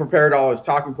 I prepared all his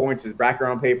talking points, his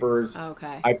background papers.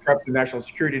 Okay. I prepped the national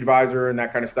security advisor and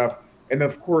that kind of stuff. And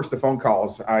of course, the phone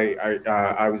calls,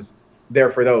 I was there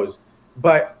for those.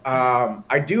 But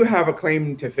I do have a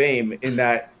claim to fame in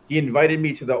that he invited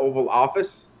me to the Oval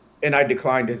Office, and I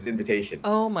declined his invitation.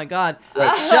 Oh my God!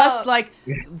 Like- Just like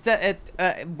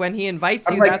when he invites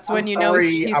you, I'm like, that's when I'm you know sorry,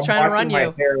 he's I'm trying to run washing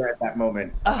you. my hair at that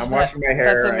moment. Oh, I'm washing my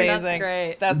hair. That's amazing. That's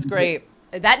great. That's great.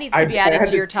 That needs to be I added had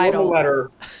to your this formal title.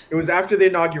 letter. It was after the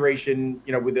inauguration,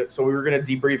 so we were going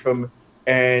to debrief him,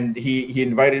 and he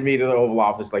invited me to the Oval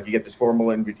Office. Like, you get this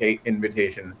formal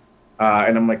invitation,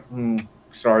 and I'm like,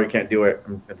 sorry, can't do it.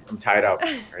 I'm tied up.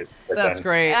 Right That's then.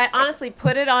 great. I honestly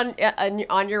put it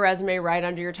on your resume right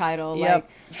under your title, Yep.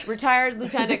 like retired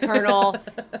lieutenant colonel,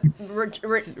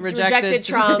 rejected Rejected.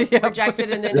 Trump, Yep. rejected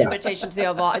an invitation to the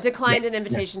Oval, declined an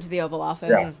invitation to the Oval Office.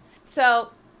 Yeah. So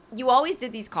you always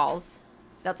did these calls.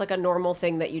 That's like a normal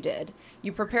thing that you did.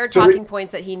 You prepared So talking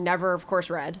points that he never, of course,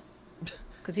 read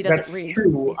because he doesn't That's read.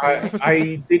 true.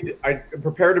 I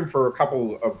prepared him for a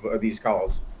couple of these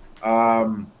calls.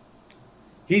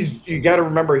 You got to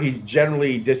remember, he's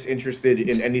generally disinterested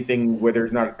in anything where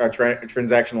there's not a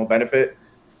transactional benefit.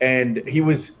 And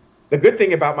the good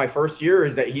thing about my first year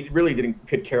is that he really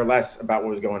could care less about what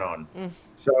was going on.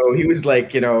 So he was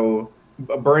like,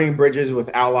 burning bridges with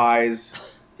allies.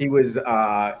 He was,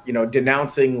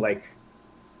 denouncing like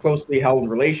closely held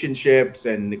relationships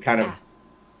and kind of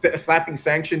slapping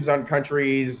sanctions on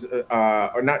countries,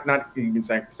 or not even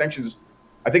sanctions.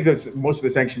 I think most of the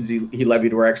sanctions he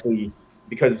levied were actually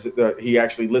because he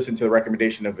actually listened to the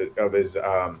recommendation of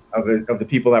the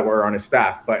people that were on his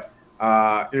staff. But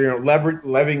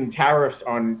levying tariffs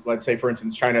on, let's say, for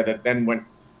instance, China, that then went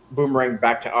boomerang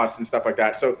back to us and stuff like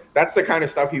that. So that's the kind of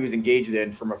stuff he was engaged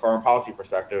in from a foreign policy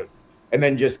perspective, and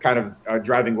then just kind of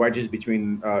driving wedges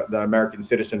between the American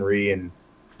citizenry and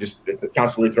just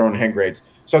constantly throwing hand grenades.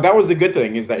 So that was the good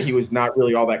thing, is that he was not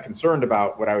really all that concerned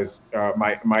about what I was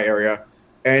my area,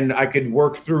 and I could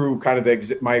work through kind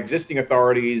of my existing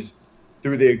authorities,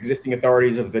 through the existing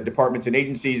authorities of the departments and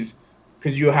agencies,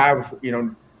 because you have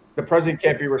the president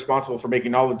can't be responsible for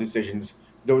making all the decisions.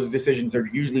 Those decisions are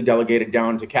usually delegated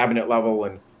down to cabinet level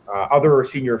and other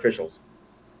senior officials.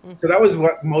 So that was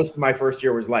what most of my first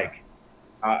year was like.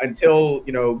 Until,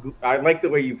 I like the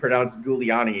way you pronounce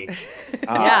Giuliani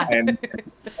and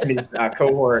his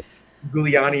cohort.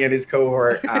 Giuliani and his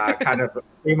cohort kind of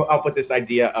came up with this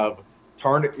idea of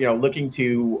looking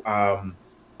to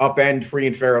upend free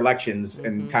and fair elections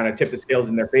and kind of tip the scales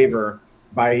in their favor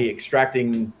by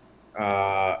extracting,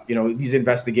 these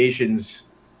investigations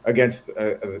against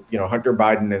Hunter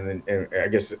Biden and I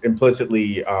guess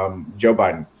implicitly Joe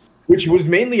Biden, which was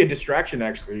mainly a distraction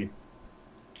actually,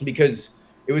 because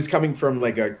it was coming from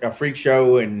like a freak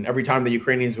show, and every time the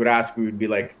Ukrainians would ask, we would be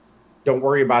like, "Don't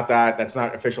worry about that. That's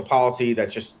not official policy.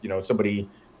 That's just somebody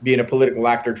being a political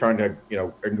actor trying to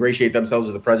ingratiate themselves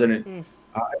with the president."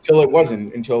 Until it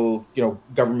wasn't, until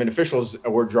government officials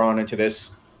were drawn into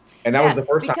this. And that was the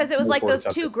first time. Because it was like those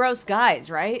two gross guys,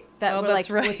 right? That were like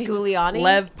with Giuliani.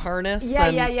 Lev Parnas.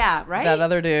 Yeah, right? That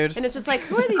other dude. And it's just like,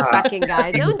 who are these fucking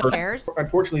guys? No one cares.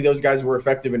 Unfortunately, those guys were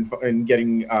effective in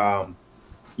getting,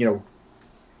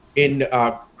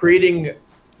 creating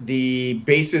the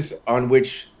basis on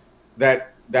which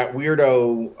that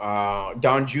weirdo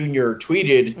Don Jr.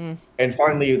 tweeted. And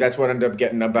finally, that's what ended up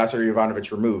getting Ambassador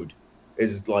Yovanovitch removed.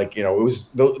 Is like, it was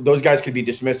those guys could be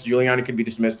dismissed. Giuliani could be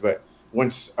dismissed, but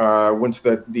once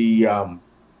the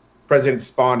President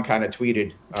Spawn kind of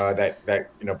tweeted that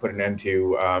put an end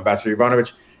to Ambassador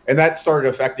Yovanovitch, and that started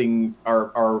affecting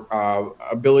our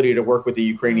ability to work with the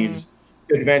Ukrainians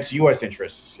to advance U.S.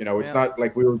 interests. It's not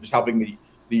like we were just helping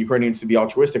the Ukrainians to be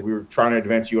altruistic. We were trying to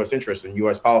advance U.S. interests and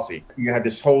U.S. policy. You had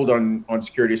this hold on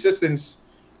security assistance,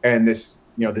 and this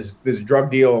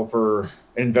drug deal for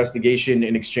an investigation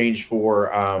in exchange for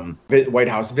White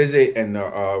House visit and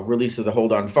the release of the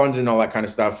hold on funds and all that kind of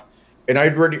stuff. And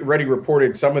I'd already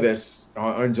reported some of this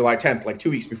on July 10th, like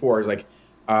 2 weeks before. It was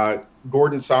like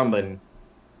Gordon Sondland.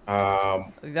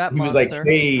 He was like,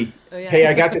 hey,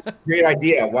 I got this great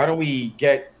idea. Why don't we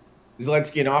get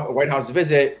Zelensky a White House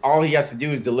visit? All he has to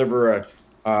do is deliver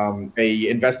a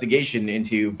investigation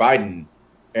into Biden.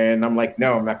 And I'm like,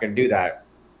 no, I'm not going to do that.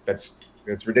 It's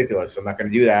ridiculous. I'm not going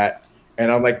to do that. And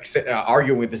I'm like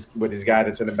arguing with this guy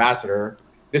that's an ambassador.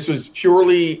 This was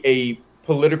purely a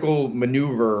political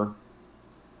maneuver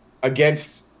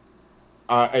against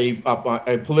a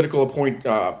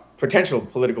potential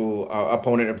political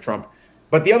opponent of Trump.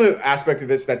 But the other aspect of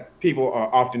this that people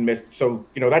often miss. So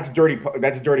that's dirty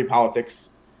politics.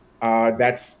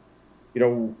 That's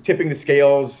tipping the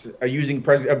scales, using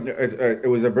it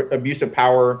was abuse of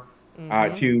power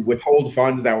to withhold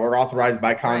funds that were authorized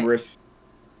by Congress.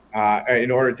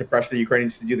 In order to press the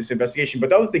Ukrainians to do this investigation. But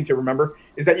the other thing to remember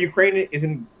is that Ukraine is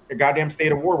in a goddamn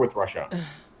state of war with Russia. The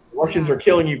Russians are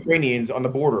killing Ukrainians on the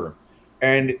border.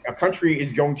 And a country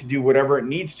is going to do whatever it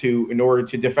needs to in order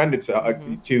to defend itself,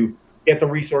 to get the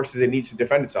resources it needs to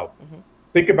defend itself.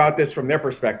 Think about this from their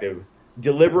perspective.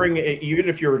 Delivering, even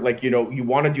if you're like, you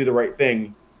want to do the right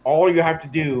thing, all you have to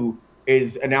do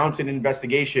is announce an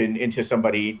investigation into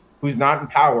somebody who's not in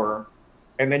power,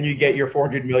 and then you get your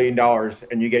 $400 million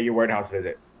and you get your White House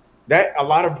visit. That a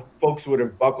lot of folks would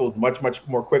have buckled much, much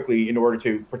more quickly in order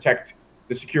to protect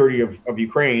the security of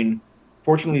Ukraine.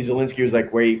 Fortunately, Zelensky was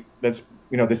like, wait, this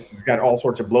has got all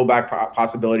sorts of blowback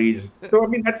possibilities. So, I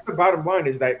mean, that's the bottom line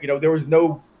is that, there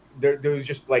was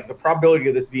just like the probability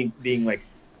of this being like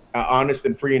an honest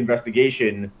and free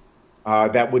investigation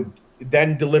that would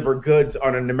then deliver goods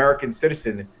on an American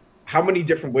citizen. How many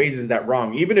different ways is that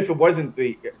wrong? Even if it wasn't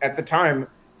at the time,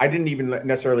 I didn't even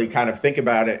necessarily kind of think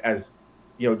about it as,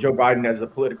 Joe Biden as the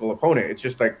political opponent. It's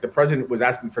just like the president was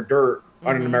asking for dirt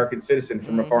on an American citizen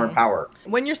from a foreign power.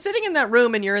 When you're sitting in that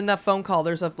room and you're in that phone call,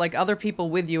 there's like other people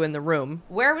with you in the room.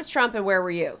 Where was Trump and where were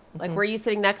you? Like, were you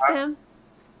sitting next to him?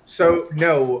 So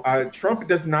no, Trump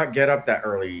does not get up that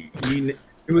early. He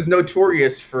was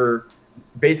notorious for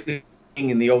basically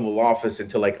being in the Oval Office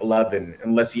until like 11,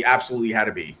 unless he absolutely had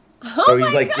to be. So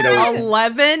he's like,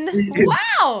 11?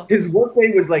 Wow. His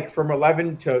workday was like from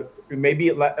 11 to maybe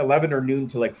 11 or noon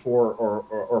to like 4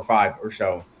 or 5 or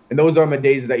so. And those are on the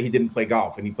days that he didn't play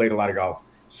golf, and he played a lot of golf.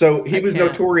 So he was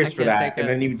notorious for that. And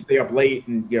then he would stay up late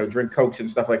and, drink Cokes and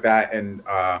stuff like that and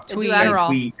tweet.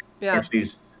 Yeah.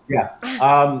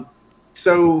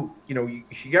 So, you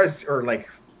guys are like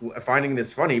finding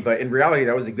this funny, but in reality,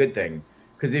 that was a good thing.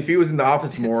 Because if he was in the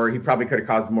office more, he probably could have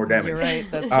caused more damage. You're right.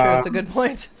 That's true. It's a good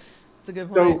point. It's a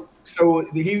good point. So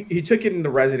he took it in the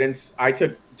residence. I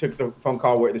took the phone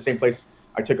call at the same place.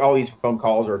 I took all these phone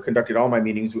calls or conducted all my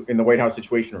meetings in the White House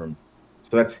Situation Room.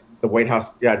 So that's the White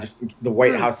House. Yeah, just the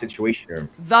White House Situation Room.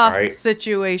 The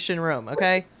Situation Room.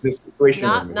 Okay. The Situation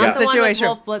Room. Not the situation.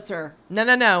 One with Wolf Blitzer.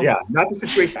 No. Yeah, not the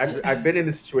situation. I've been in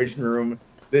the Situation Room.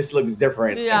 This looks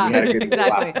different. Yeah,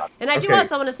 exactly. And I do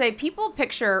also want to say, people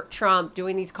picture Trump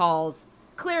doing these calls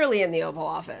clearly in the Oval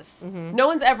Office. No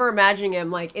one's ever imagining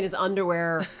him like in his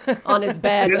underwear on his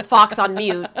bed with Fox on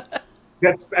mute.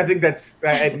 That's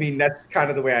kind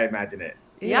of the way I imagine it.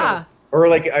 Yeah. Or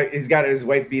like he's got his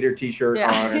wife beater T-shirt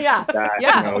Yeah. on. Or Yeah. something like that.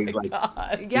 Yeah. You know, he's like,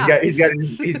 Yeah. he's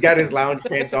got his lounge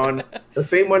pants on, the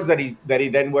same ones that he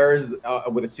then wears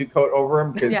with a suit coat over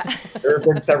him. Because there have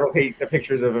been several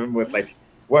pictures of him with like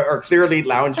what are clearly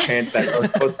lounge pants that are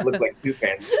supposed to look like suit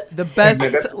pants. The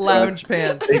best lounge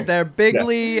pants. They're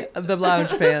bigly the lounge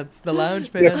pants. The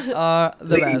lounge pants are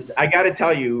the best. I got to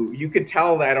tell you, you could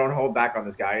tell that I don't hold back on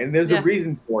this guy, and there's a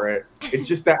reason for it. It's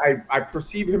just that I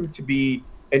perceive him to be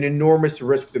an enormous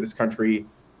risk to this country,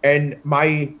 and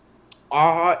my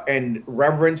awe and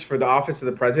reverence for the office of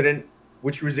the president,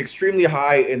 which was extremely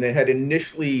high, and it had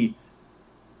initially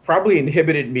probably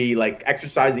inhibited me like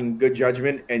exercising good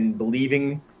judgment and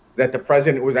believing that the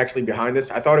president was actually behind this.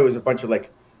 I thought it was a bunch of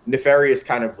like nefarious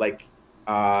kind of like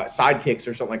sidekicks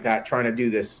or something like that trying to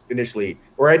do this initially,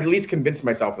 or I'd at least convinced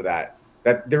myself of that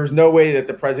there was no way that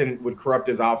the president would corrupt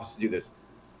his office to do this.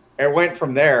 It went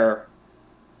from there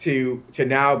to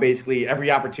now basically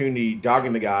every opportunity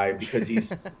dogging the guy because he's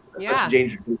such a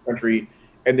danger to the country,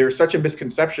 and there's such a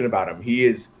misconception about him. He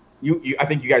is I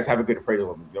think you guys have a good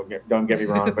appraisal of him. Don't get me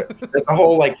wrong, but there's a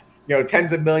whole like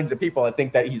tens of millions of people that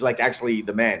think that he's like actually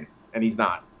the man, and he's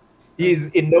not. He's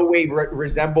in no way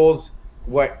resembles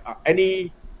what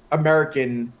any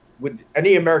American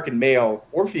male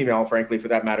or female, frankly, for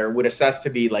that matter, would assess to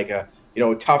be like a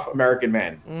tough American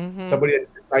man. Mm-hmm. Somebody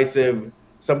that's decisive,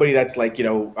 somebody that's like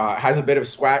has a bit of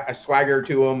swagger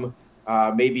to him,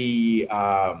 maybe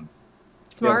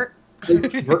smart.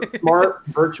 Smart,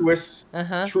 virtuous,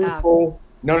 truthful,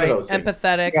 none of those things.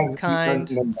 Empathetic, kind,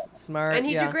 smart. And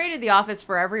he degraded the office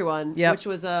for everyone, which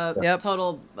was a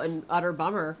total and utter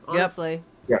bummer, honestly.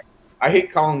 Yeah. I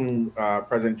hate calling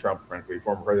President Trump, frankly,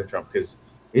 former President Trump, because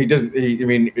he doesn't. He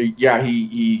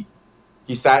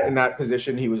sat in that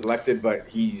position. He was elected, but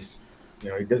he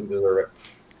doesn't deserve it.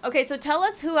 Okay, so tell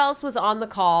us who else was on the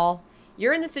call.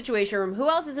 You're in the Situation Room. Who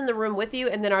else is in the room with you?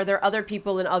 And then are there other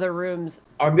people in other rooms?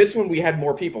 On this one, we had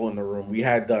more people in the room. We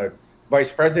had the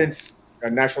Vice President, a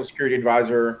National Security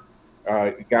Advisor,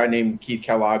 a guy named Keith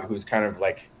Kellogg, who's kind of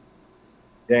like,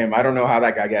 damn, I don't know how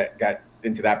that guy got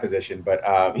into that position, but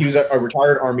he was a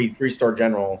retired Army 3-star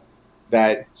general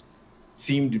that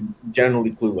seemed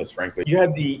generally clueless, frankly. You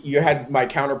had my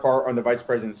counterpart on the Vice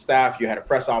President's staff. You had a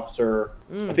press officer.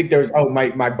 I think there was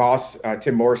my boss,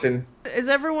 Tim Morrison. Is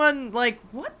everyone like,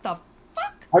 what the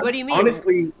fuck? What do you mean?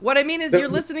 Honestly, what I mean is you're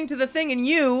listening to the thing and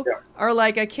you are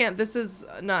like, I can't, this is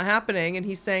not happening. And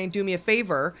he's saying, do me a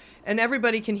favor. And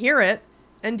everybody can hear it.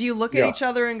 And do you look at each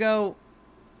other and go,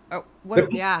 oh,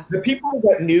 what? The people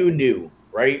that knew,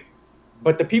 right?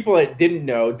 But the people that didn't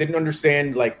know, didn't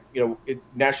understand, like,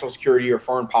 national security or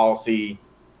foreign policy.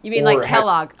 You mean like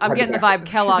Kellogg? I'm getting the vibe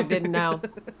Kellogg didn't know.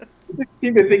 I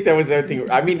seem to think that was everything.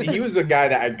 I mean, he was a guy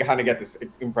that I kind of got this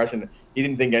impression that he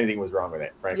didn't think anything was wrong with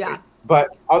it, frankly. Yeah. But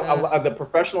the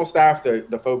professional staff,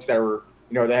 the folks that were,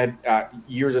 that had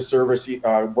years of service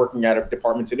working out of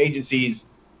departments and agencies,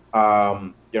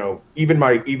 even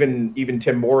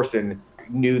Tim Morrison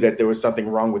knew that there was something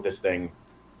wrong with this thing.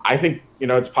 I think,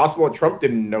 it's possible that Trump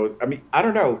didn't know. I mean, I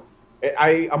don't know.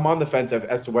 I'm on the fence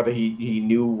as to whether he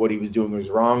knew what he was doing was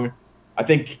wrong. I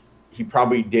think he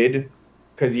probably did,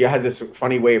 because he has this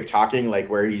funny way of talking, like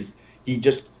where he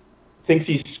just thinks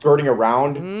he's skirting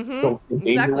around the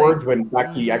danger words, when in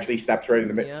fact he actually steps right in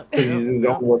the middle because he's his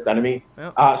own worst enemy.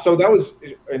 Yep. So that was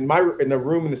in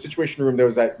the Situation Room. There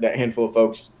was that handful of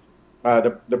folks.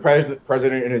 The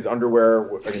president in his underwear,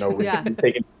 was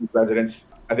taking residence.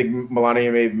 I think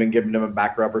Melania may have been giving him a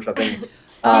back rub or something.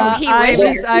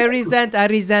 I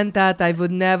resent that. I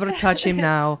would never touch him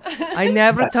now. I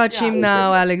never touch him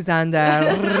now,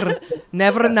 Alexander.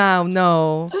 Never now,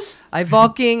 no. I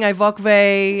walk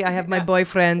away. I have my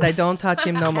boyfriend. I don't touch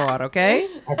him no more, okay?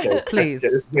 Okay, please.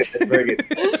 That's very good.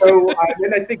 So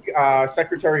then I think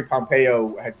Secretary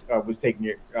Pompeo was taking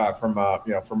it from a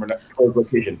closed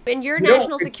location. And your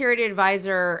national security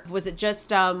advisor, was it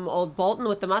just old Bolton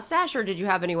with the mustache, or did you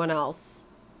have anyone else?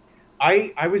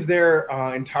 I was there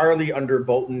entirely under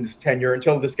Bolton's tenure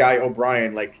until this guy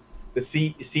O'Brien, like the C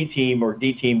team or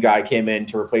D team guy, came in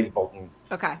to replace Bolton.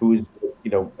 Okay. Who's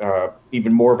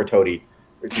even more of a toady,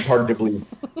 which is hard to believe.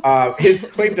 His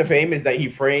claim to fame is that he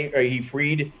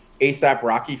freed ASAP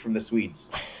Rocky from the Swedes.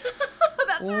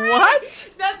 That's right. What?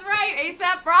 That's right,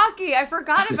 ASAP Rocky. I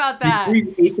forgot about that. He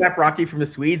freed ASAP Rocky from the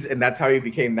Swedes, and that's how he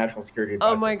became national security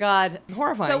advisor. Oh my God,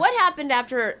 horrifying. So what happened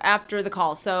after the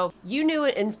call? So you knew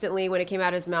it instantly when it came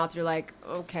out of his mouth. You're like,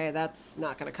 okay, that's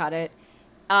not gonna cut it.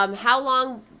 How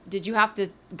long did you have to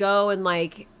go and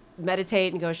like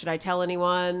meditate and go, should I tell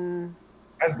anyone?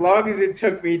 As long as it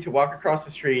took me to walk across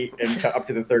the street and up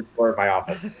to the third floor of my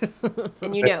office.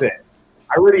 And you That's know. it.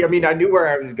 I knew where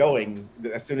I was going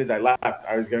as soon as I left.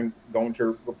 I was going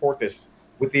to report this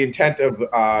with the intent of,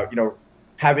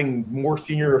 having more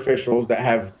senior officials that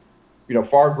have,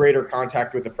 far greater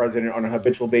contact with the president on a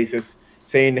habitual basis,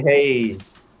 saying, "Hey,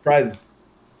 Prez,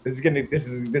 this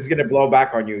is gonna blow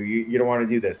back on you. You don't want to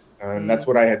do this." And that's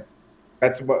what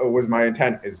was my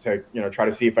intent, is to try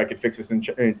to see if I could fix this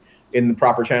in the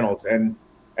proper channels. And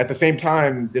at the same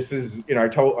time, this is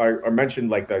I mentioned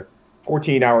like the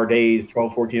 14-hour days,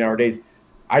 14-hour days.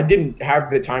 I didn't have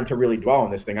the time to really dwell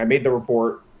on this thing. I made the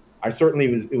report.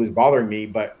 It was bothering me,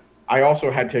 but I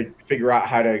also had to figure out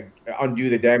how to undo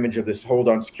the damage of this hold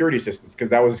on security assistance, because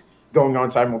that was going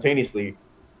on simultaneously.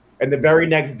 And the very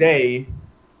next day,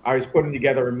 I was putting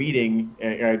together a meeting,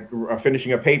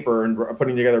 finishing a paper and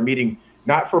putting together a meeting,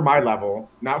 not for my level,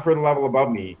 not for the level above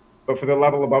me, but for the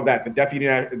level above that,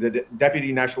 the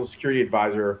deputy national security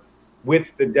advisor,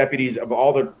 with the deputies of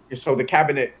the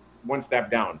cabinet one step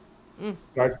down. So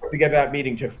I was putting together that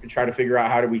meeting to try to figure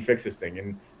out how do we fix this thing.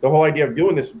 And the whole idea of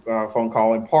doing this phone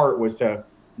call in part was to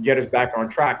get us back on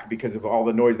track because of all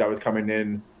the noise that was coming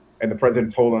in and the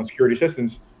president's hold on security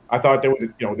assistance. I thought there was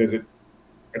there's a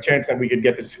chance that we could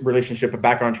get this relationship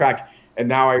back on track. And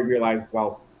now I realized,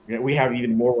 we have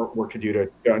even more work to do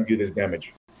to undo this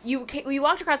damage. You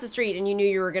walked across the street and you knew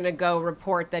you were going to go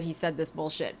report that he said this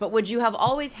bullshit. But would you have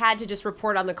always had to just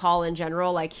report on the call in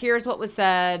general? Like, here's what was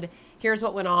said, here's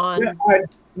what went on?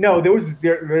 No,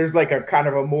 there's like a kind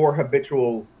of a more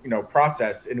habitual,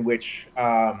 process in which,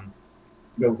 a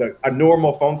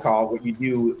normal phone call, what you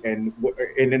do, and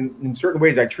in certain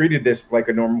ways, I treated this like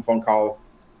a normal phone call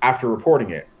after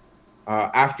reporting it.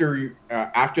 After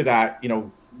that,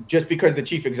 just because the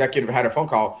chief executive had a phone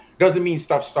call doesn't mean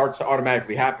stuff starts to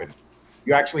automatically happen.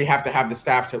 You actually have to have the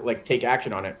staff to take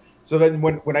action on it. So then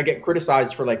when I get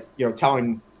criticized for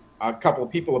telling a couple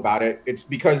of people about it, it's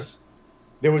because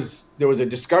there was a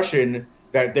discussion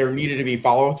that there needed to be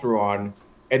follow through on,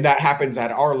 and that happens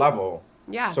at our level.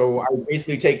 Yeah. So I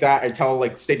basically take that, I tell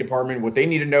State Department what they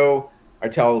need to know. I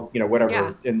tell whatever.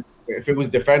 Yeah. And if it was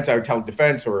defense, I would tell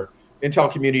defense or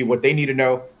intel community what they need to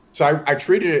know. So I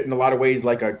treated it in a lot of ways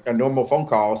like a normal phone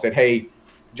call. Said, "Hey,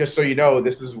 just so you know,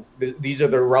 these are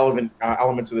the relevant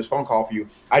elements of this phone call for you."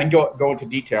 I didn't go into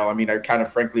detail. I mean, I kind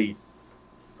of frankly,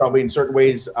 probably in certain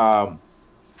ways, I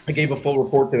gave a full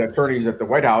report to the attorneys at the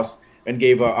White House and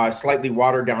gave a slightly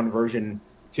watered down version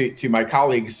to my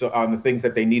colleagues on the things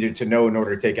that they needed to know in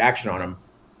order to take action on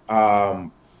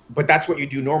them. But that's what you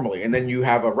do normally. And then you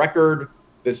have a record.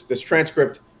 This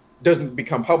transcript doesn't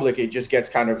become public. It just gets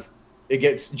it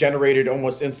gets generated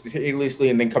almost instantaneously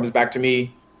and then comes back to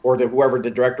me or to whoever the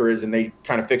director is, and they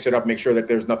kind of fix it up, make sure that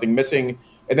there's nothing missing.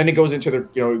 And then it goes into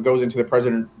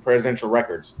the presidential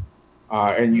records.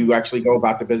 And you actually go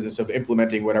about the business of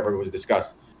implementing whatever was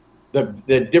discussed.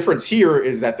 The difference here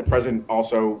is that the president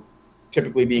also,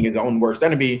 typically being his own worst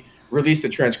enemy, released a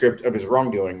transcript of his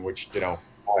wrongdoing, which,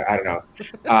 I don't know.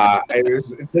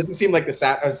 It doesn't seem like the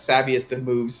savviest of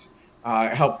moves.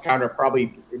 Helped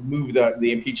probably move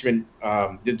the impeachment,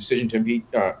 the decision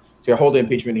to hold the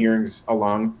impeachment hearings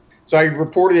along. So I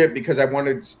reported it because I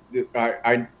wanted.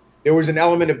 There was an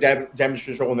element of damage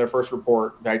control in their first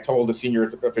report that I told the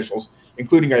senior officials,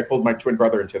 including I pulled my twin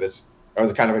brother into this. That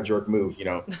was kind of a jerk move,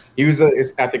 He was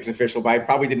his ethics official, but I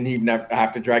probably didn't even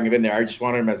have to drag him in there. I just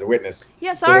wanted him as a witness.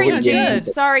 Yeah, sorry, Eugene.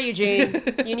 Sorry, Eugene.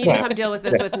 You need to come deal with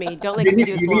this with me. Don't let me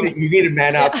do this alone. You need to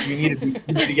man up. You need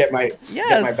to get my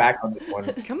back on this one.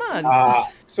 Come on.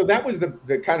 So that was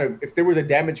the kind of, if there was a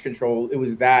damage control, it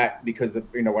was that, because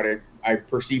what I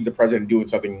perceived the president doing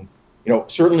something,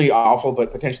 certainly awful,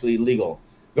 but potentially illegal.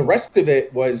 The rest of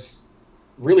it was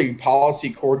really policy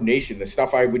coordination, the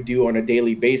stuff I would do on a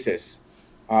daily basis.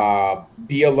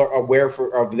 Be aware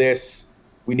of this.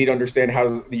 We need to understand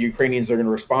how the Ukrainians are going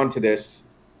to respond to this,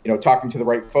 talking to the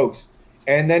right folks.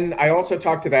 And then I also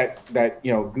talked to that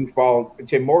goofball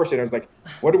Tim Morrison. I was like,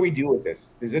 what do we do with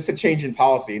this? Is this a change in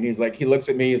policy? And he looks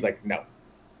at me, he's like, no,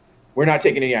 we're not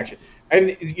taking any action.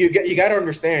 And you got to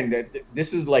understand that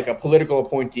this is like a political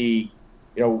appointee,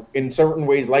 in certain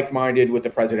ways like-minded with the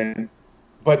president.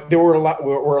 But there were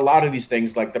a lot of these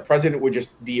things, like the president would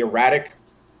just be erratic,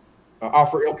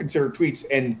 offer ill-considered tweets,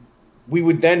 and we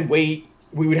would then wait.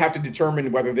 We would have to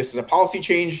determine whether this is a policy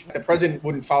change. The president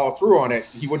wouldn't follow through on it.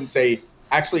 He wouldn't say,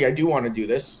 actually, I do want to do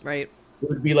this. Right. It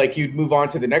would be like you'd move on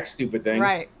to the next stupid thing.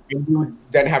 Right. And you would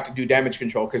then have to do damage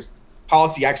control because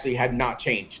policy actually had not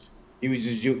changed. He was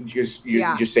just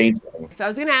saying something. I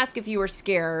was going to ask if you were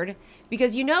scared,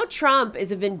 because Trump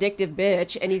is a vindictive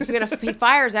bitch, and he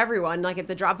fires everyone like at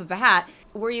the drop of a hat.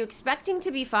 Were you expecting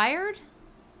to be fired?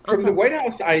 From the White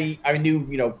House, I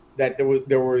knew, that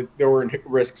there were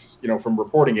risks, from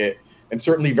reporting it, and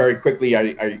certainly very quickly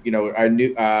I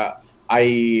knew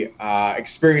I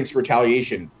experienced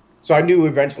retaliation. So I knew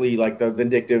eventually, like, the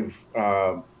vindictive,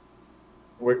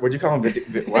 what'd you call him?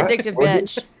 Vindictive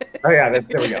bitch. Oh yeah,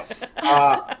 there we go.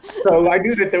 So I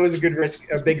knew that there was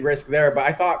a big risk there, but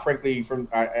I thought, frankly,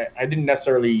 I didn't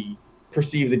necessarily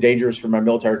perceive the dangers from my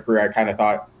military career. I kind of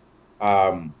thought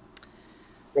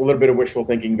a little bit of wishful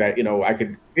thinking that I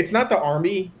could. It's not the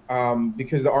Army,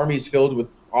 because the Army is filled with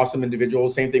awesome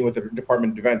individuals. Same thing with the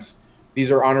Department of Defense.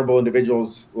 These are honorable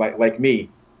individuals like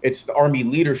me. It's the Army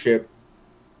leadership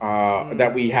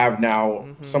that we have now.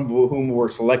 Some of whom were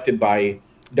selected by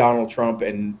Donald Trump,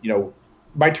 and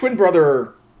my twin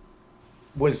brother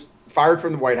was fired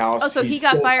from the White House. Oh, so he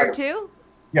got fired too?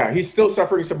 Yeah, he's still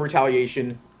suffering some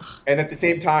retaliation. And at the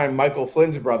same time, Michael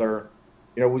Flynn's brother,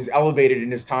 was elevated in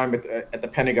his time at the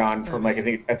Pentagon from I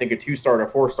think a 2-star to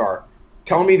 4-star.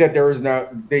 Tell me that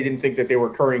they didn't think that they were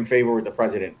currying favor with the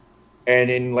president, and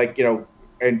in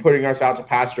and putting us out to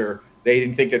pasture, they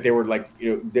didn't think that they were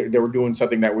they were doing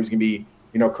something that was going to be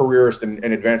careerist and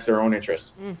advance their own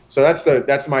interests. So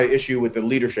that's my issue with the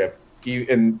leadership.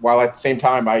 And while at the same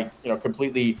time I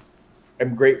completely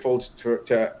am grateful to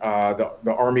the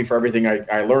Army for everything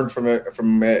I learned from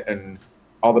it and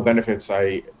all the benefits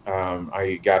I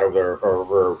got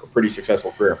over a pretty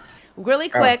successful career. Really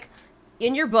quick,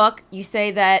 in your book you say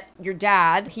that your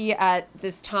dad, he at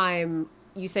this time,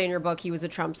 you say in your book he was a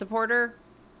Trump supporter.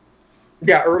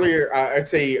 Yeah, earlier I'd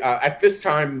say at this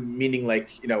time, meaning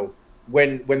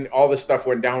when all this stuff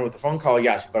went down with the phone call,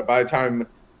 yes. But by the time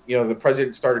the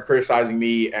president started criticizing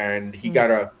me and he got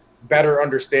a better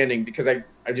understanding, because I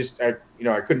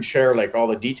couldn't share all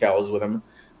the details with him.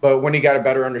 But when he got a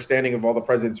better understanding of all the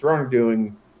president's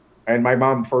wrongdoing, and my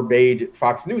mom forbade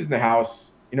Fox News in the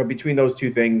house, between those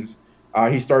two things,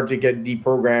 he started to get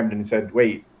deprogrammed and said,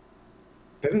 wait,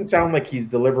 doesn't sound like he's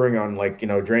delivering on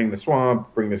draining the swamp,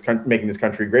 making this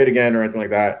country great again, or anything like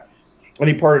that. And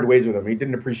he parted ways with him. He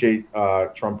didn't appreciate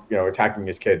Trump, attacking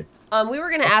his kid. We were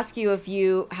going to ask you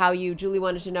Julie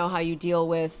wanted to know how you deal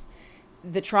with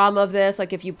the trauma of this,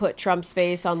 if you put Trump's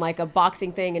face on a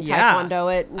boxing thing and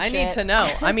taekwondo it. And I shit. need to know.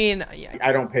 I mean,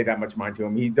 I don't pay that much mind to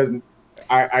him. He doesn't.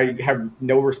 I have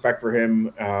no respect for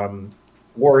him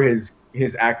or his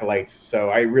acolytes. So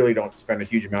I really don't spend a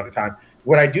huge amount of time.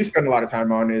 What I do spend a lot of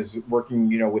time on is working,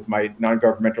 with my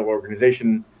non-governmental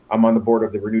organization. I'm on the board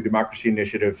of the Renewed Democracy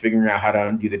Initiative, figuring out how to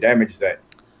undo the damage that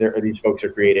these folks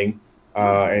are creating,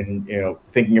 and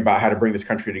thinking about how to bring this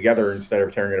country together instead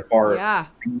of tearing it apart. Yeah.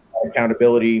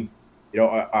 Accountability,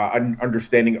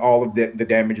 understanding all of the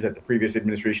damage that the previous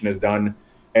administration has done,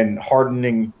 and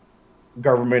hardening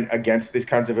government against these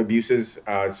kinds of abuses.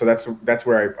 So that's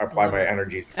where I apply my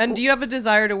energies. And do you have a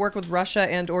desire to work with Russia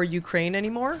and or Ukraine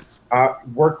anymore?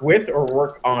 Work with or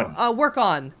work on? Work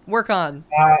on.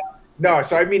 No.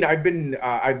 So I mean, I've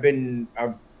been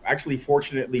actually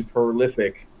fortunately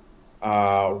prolific,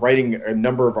 writing a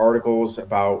number of articles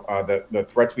about the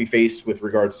threats we face with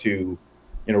regards to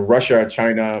Russia,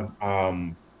 China,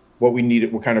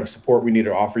 what kind of support we need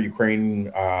to offer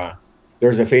Ukraine.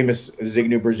 There's a famous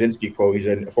Zbigniew Brzezinski quote. He's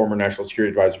a former national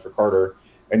security advisor for Carter,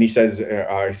 and he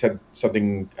said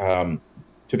something to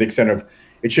the extent of,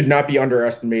 it should not be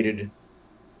underestimated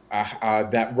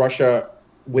that Russia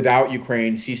without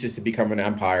Ukraine ceases to become an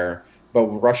empire, but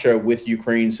Russia with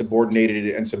Ukraine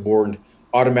subordinated and suborned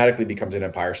automatically becomes an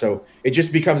empire. So it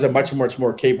just becomes a much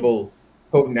more capable,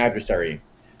 potent adversary.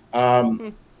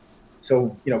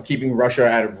 So keeping Ukraine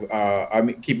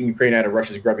out of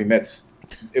Russia's grubby mitts,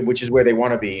 which is where they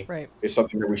want to be, right, is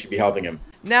something that we should be helping him.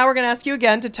 Now we're going to ask you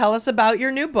again to tell us about your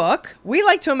new book. We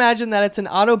like to imagine that it's an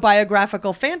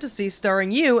autobiographical fantasy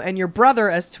starring you and your brother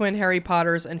as twin Harry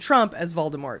Potters and Trump as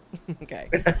Voldemort. Okay.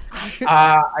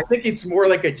 I think it's more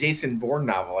like a Jason Bourne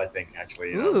novel, I think,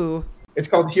 actually. Ooh. It's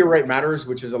called Here Right Matters,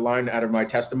 which is a line out of my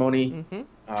testimony.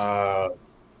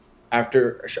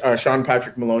 After Sean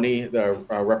Patrick Maloney, the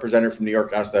representative from New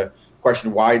York, asked the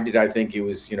question, why did I think it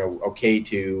was okay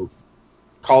to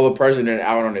call the president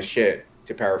out on his shit,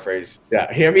 to paraphrase. Yeah,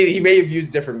 I mean, he may have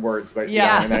used different words, but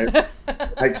yeah. And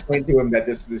I explained to him that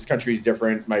this country is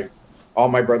different. All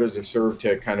my brothers have served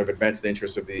to kind of advance the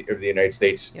interests of the United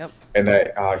States, yep, and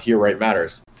that Here Right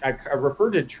Matters. I refer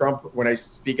to Trump when I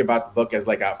speak about the book as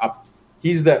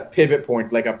he's the pivot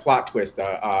point, like a plot twist,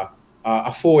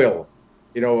 a foil.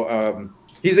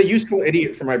 He's a useful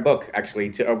idiot for my book, actually,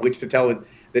 to tell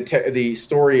the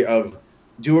story of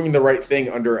doing the right thing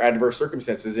under adverse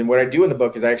circumstances. And what I do in the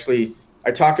book is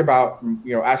I talk about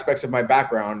aspects of my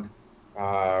background,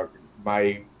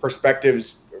 my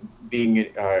perspectives being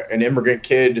an immigrant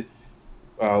kid,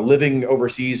 living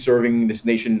overseas, serving this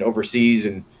nation overseas,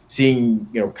 and seeing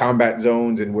combat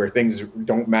zones and where things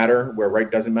don't matter, where right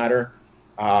doesn't matter.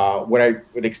 What I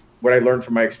learned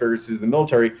from my experiences in the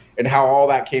military, and how all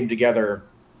that came together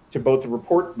to both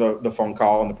report the phone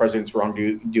call and the president's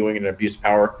wrongdoing and abuse of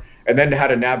power, and then how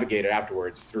to navigate it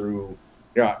afterwards through.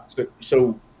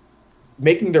 So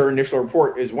making their initial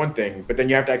report is one thing, but then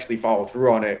you have to actually follow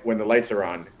through on it when the lights are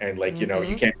on, and you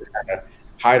can't just kind of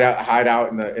hide out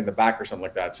in the back or something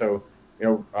like that. So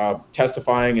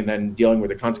testifying and then dealing with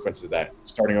the consequences of that,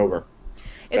 starting over.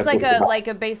 It's like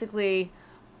a basically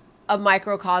a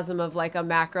microcosm of like a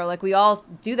macro. Like we all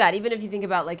do that, even if you think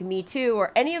about like Me Too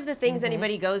or any of the things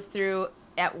anybody goes through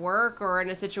at work or in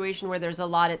a situation where there's a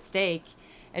lot at stake,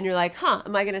 and you're like,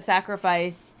 am I going to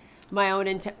sacrifice my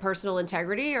own personal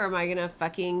integrity, or am I going to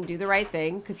fucking do the right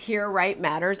thing? Because here, right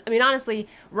matters. I mean, honestly,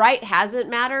 right hasn't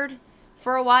mattered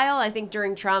for a while. I think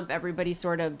during Trump, everybody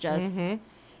sort of just,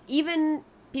 even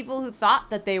people who thought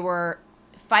that they were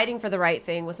fighting for the right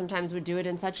thing sometimes would do it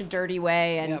in such a dirty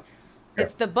way. And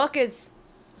the book is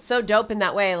so dope in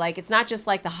that way. Like, it's not just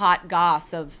like the hot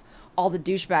goss of all the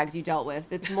douchebags you dealt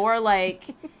with. It's more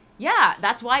like, yeah,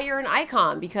 that's why you're an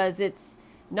icon, because it's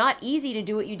not easy to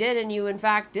do what you did, and you in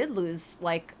fact did lose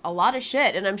like a lot of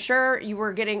shit. And I'm sure you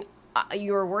were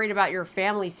worried about your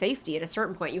family's safety at a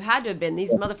certain point. You had to have been.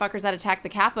 These motherfuckers that attacked the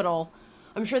Capitol,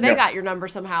 I'm sure they got your number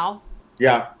somehow.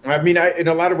 Yeah, I mean, in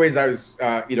a lot of ways, I was,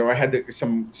 I had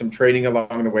some training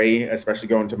along the way, especially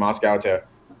going to Moscow to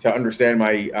understand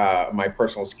my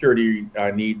personal security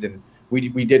needs, and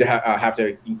we did have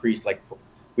to increase. Like,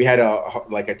 we had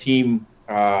a team,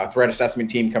 threat assessment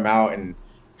team, come out and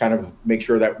kind of make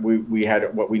sure that we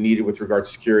had what we needed with regard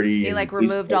to security. They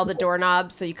removed all the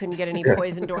doorknobs so you couldn't get any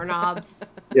poison doorknobs.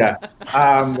 Yeah,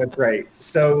 that's right.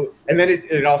 So, and then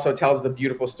it also tells the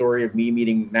beautiful story of me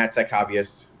meeting NatSec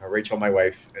hobbyists, Rachel, my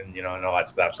wife, and and all that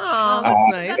stuff. Oh,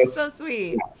 that's nice. That's so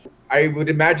sweet. I would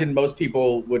imagine most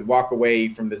people would walk away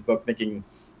from this book thinking,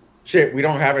 "Shit, we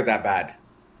don't have it that bad.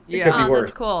 It could be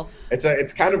worse." That's cool.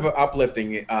 It's kind of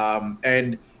uplifting,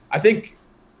 and I think,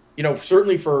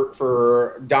 certainly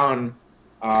for Don,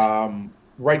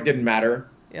 right didn't matter.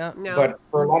 Yeah. No. But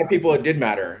for a lot of people, it did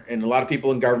matter, and a lot of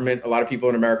people in government, a lot of people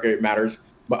in America, it matters.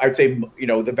 But I'd say,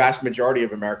 the vast majority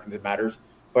of Americans, it matters.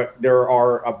 But there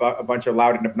are a bunch of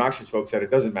loud and obnoxious folks that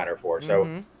it doesn't matter for.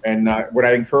 So, and what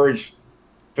I encourage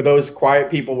for those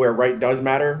quiet people where right does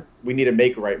matter, we need to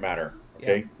make right matter.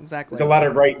 Okay. Yeah, exactly. There's a lot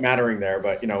of right mattering there,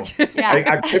 but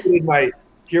I've pivoted my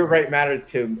pure right matters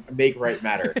to make right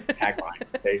matter tagline.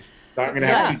 Okay. So I'm going to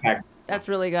have two taglines. That's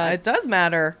really good. It does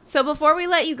matter. So before we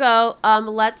let you go,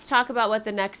 let's talk about what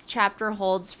the next chapter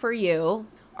holds for you.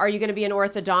 Are you going to be an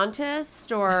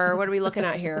orthodontist, or what are we looking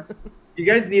at here? You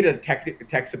guys need a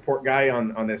tech support guy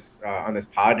on this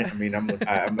pod. I mean,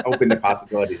 I'm open to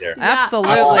possibilities here. Yeah.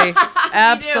 Absolutely,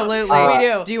 absolutely. We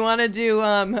do. Do you want to do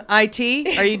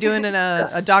IT? Are you doing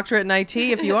a doctorate in IT?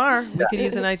 If you are, we could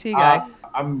use an IT guy.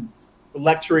 I'm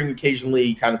lecturing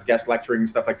occasionally, kind of guest lecturing,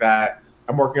 stuff like that.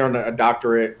 I'm working on a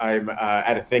doctorate. I'm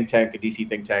at a think tank, a DC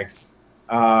think tank,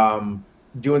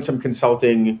 doing some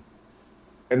consulting,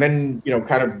 and then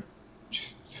kind of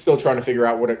just still trying to figure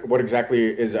out what exactly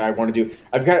is I want to do.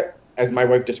 I've got, as my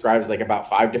wife describes, like about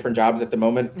 5 different jobs at the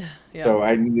moment. Yeah. So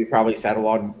I need to probably settle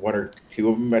on 1 or 2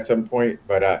 of them at some point.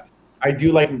 But I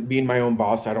do like being my own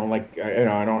boss. I don't like,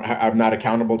 I'm not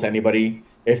accountable to anybody.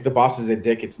 If the boss is a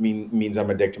dick, it means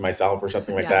I'm a dick to myself or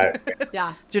something like that.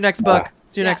 Yeah. It's your next book.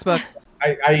 It's your next book.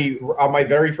 I on my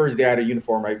very first day out of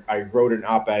uniform, I wrote an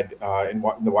op-ed in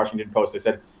the Washington Post. I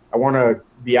said, I want to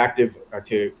be active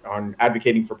on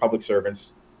advocating for public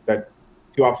servants that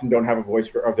too often don't have a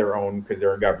voice of their own because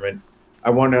they're in government. I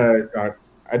want to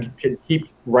keep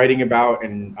writing about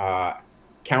and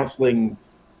counseling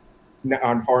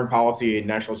on foreign policy and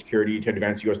national security to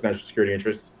advance U.S. national security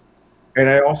interests. And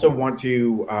I also want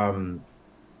to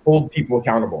hold people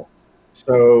accountable.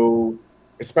 So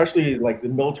especially like the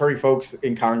military folks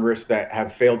in Congress that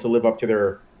have failed to live up to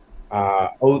their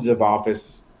oaths of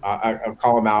office,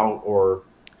 call them out, or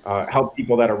help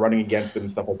people that are running against them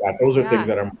and stuff like that. Those are things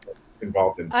that I'm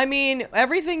involved in. I mean,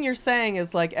 everything you're saying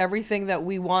is like everything that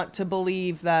we want to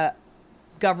believe that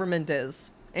government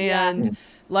is. And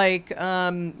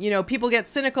people get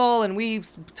cynical and we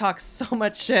talk so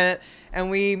much shit and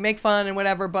we make fun and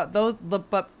whatever, but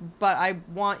I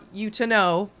want you to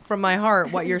know from my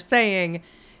heart what you're saying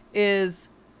is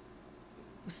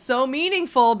so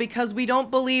meaningful because we don't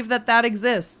believe that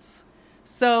exists.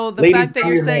 So the fact that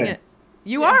you're saying it,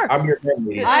 you are. I'm your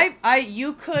man,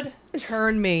 you could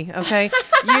turn me, okay?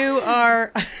 You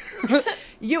are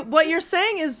What you're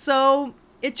saying is so.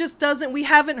 It just doesn't. We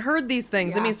haven't heard these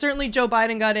things. Yeah. I mean, certainly Joe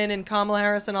Biden got in and Kamala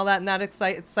Harris and all that, and that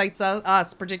excites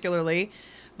us particularly.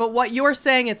 But what you're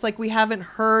saying, it's like we haven't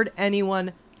heard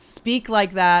anyone speak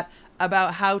like that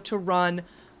about how to run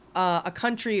a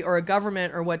country or a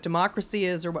government or what democracy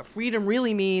is or what freedom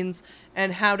really means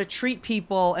and how to treat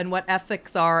people and what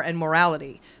ethics are and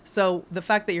morality. So the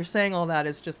fact that you're saying all that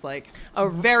is just like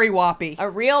very whoppy. A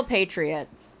real patriot.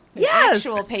 An Yes,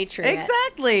 actual patriot.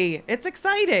 Exactly. It's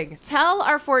exciting. Tell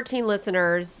our 14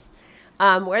 listeners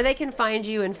where they can find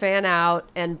you and fan out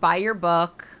and buy your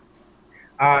book.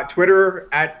 Twitter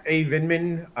at A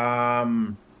Vindman.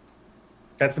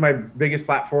 That's my biggest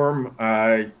platform.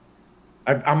 I'm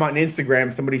on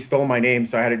Instagram. Somebody stole my name,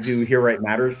 so I had to do Here Right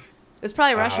Matters. It was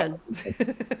probably Russian.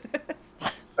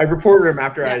 I reported him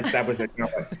after I established it.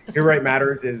 Here Right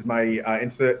Matters is my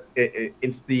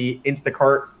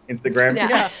Instacart Instagram.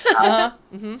 Yeah.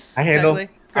 I handle.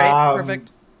 Exactly. Great.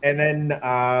 Perfect. And then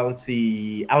let's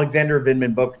see,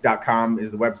 AlexanderVindmanBook.com is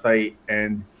the website,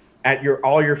 and at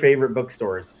all your favorite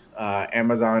bookstores,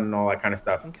 Amazon and all that kind of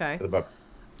stuff. Okay. For the book.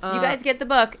 You guys get the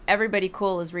book. Everybody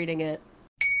cool is reading it.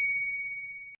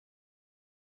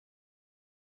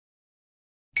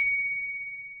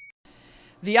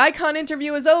 The Icon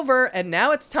interview is over, and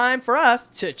now it's time for us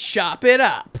to chop it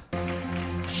up.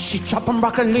 She chopping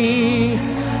broccoli,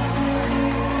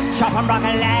 chopping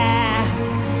broccoli,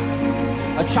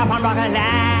 chopping broccoli.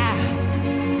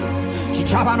 She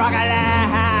chopping broccoli,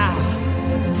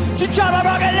 she chopping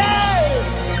broccoli,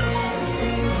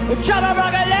 chopping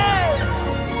broccoli.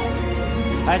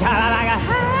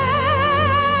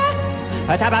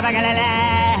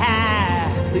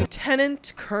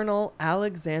 Lieutenant Colonel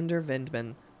Alexander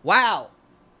Vindman. Wow.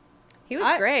 He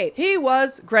was great. He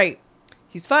was great.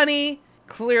 He's funny,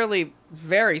 clearly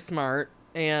very smart,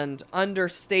 and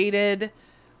understated.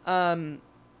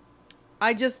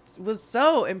 I just was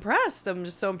so impressed. I'm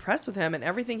just so impressed with him and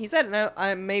everything he said. And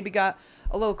I maybe got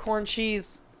a little corn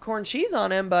cheese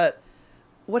on him, but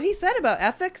what he said about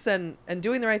ethics and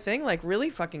doing the right thing, like, really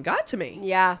fucking got to me.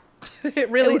 Yeah. It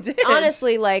really did.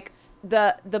 Honestly, like,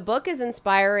 the book is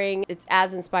inspiring. It's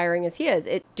as inspiring as he is.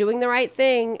 It doing the right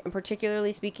thing, and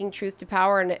particularly speaking truth to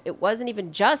power. And it wasn't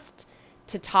even just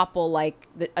to topple like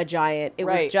a giant. It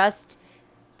was just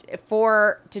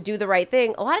to do the right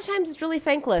thing. A lot of times it's really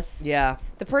thankless. Yeah.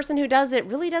 The person who does it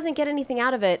really doesn't get anything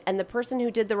out of it, and the person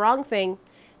who did the wrong thing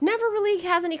never really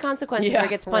has any consequences or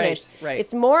gets punished. Right.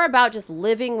 It's more about just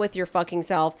living with your fucking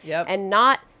self and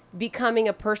not becoming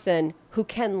a person who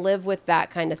can live with that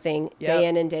kind of thing day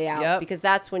in and day out, because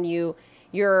that's when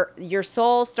your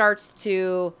soul starts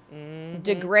to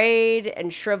degrade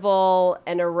and shrivel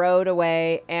and erode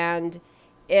away, and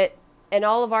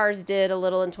all of ours did a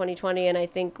little in 2020. And I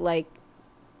think, like,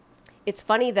 it's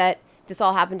funny that this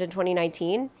all happened in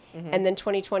 2019 and then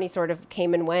 2020 sort of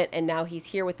came and went, and now he's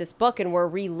here with this book and we're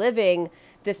reliving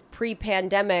this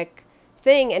pre-pandemic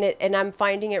thing, and I'm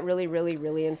finding it really, really,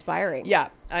 really inspiring. Yeah,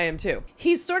 I am too.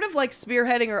 He's sort of like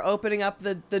spearheading or opening up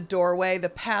the doorway, the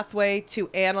pathway to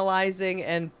analyzing,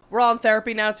 and we're all in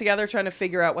therapy now together trying to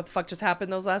figure out what the fuck just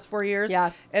happened those last 4 years.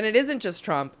 Yeah. And it isn't just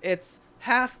Trump. It's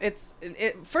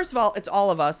first of all, it's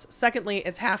all of us. Secondly,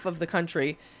 it's half of the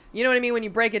country. You know what I mean? When you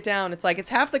break it down, it's like it's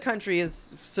half the country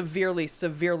is severely,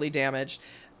 severely damaged.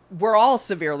 We're all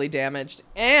severely damaged.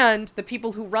 And the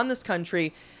people who run this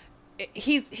country,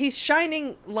 he's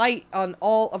shining light on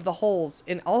all of the holes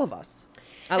in all of us.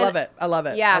 I love it.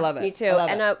 Yeah, I love it. Me too.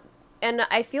 And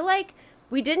I feel like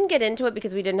we didn't get into it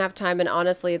because we didn't have time. And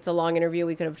honestly, it's a long interview.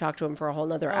 We could have talked to him for a whole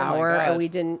nother hour, and we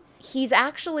didn't. He's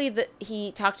actually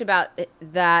he talked about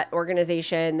that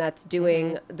organization that's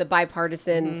doing the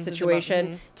bipartisan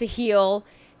situation to heal.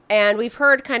 And we've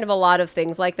heard kind of a lot of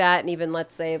things like that. And even,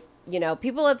 let's say,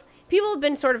 people have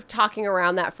been sort of talking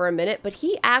around that for a minute, but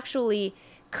he actually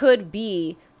could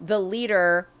be the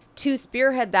leader to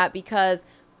spearhead that because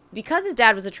his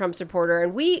dad was a Trump supporter,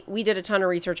 and we did a ton of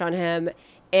research on him,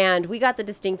 and we got the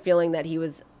distinct feeling that he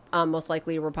was most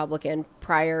likely a Republican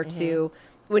prior to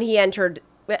when he entered.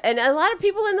 And a lot of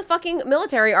people in the fucking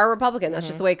military are Republican. That's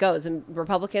just the way it goes. And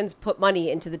Republicans put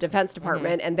money into the Defense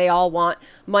Department, and they all want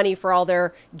money for all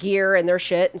their gear and their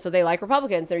shit, and so they like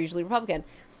Republicans. They're usually Republican.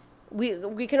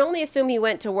 We can only assume he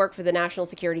went to work for the National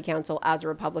Security Council as a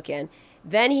Republican.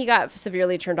 Then he got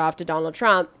severely turned off to Donald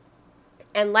Trump.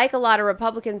 And like a lot of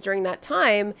Republicans during that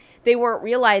time, they weren't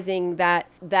realizing that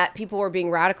people were being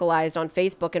radicalized on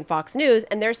Facebook and Fox News,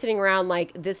 and they're sitting around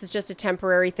like, this is just a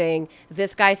temporary thing.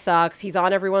 This guy sucks. He's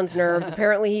on everyone's nerves.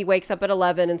 Apparently he wakes up at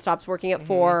 11 and stops working at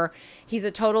 4. He's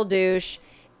a total douche.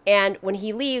 And when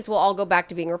he leaves, we'll all go back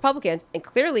to being Republicans. And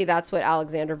clearly that's what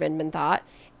Alexander Vindman thought.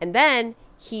 And then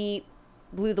he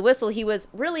blew the whistle. He was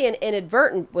really an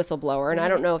inadvertent whistleblower. And I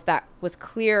don't know if that was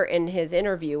clear in his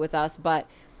interview with us, but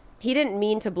he didn't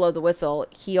mean to blow the whistle.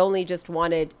 He only just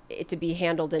wanted it to be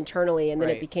handled internally. And then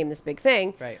it became this big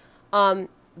thing. Right.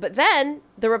 But then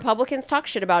the Republicans talked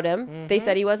shit about him. They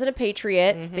said he wasn't a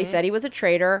patriot. They said he was a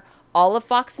traitor. All of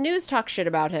Fox News talked shit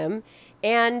about him.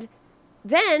 And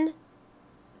then,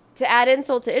 to add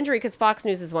insult to injury, because Fox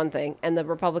News is one thing and the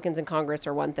Republicans in Congress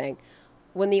are one thing.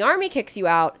 When the Army kicks you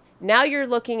out, now you're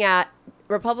looking at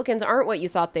Republicans aren't what you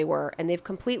thought they were, and they've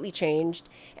completely changed,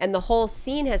 and the whole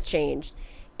scene has changed.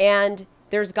 And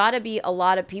there's got to be a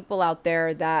lot of people out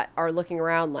there that are looking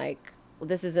around like, well,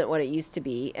 this isn't what it used to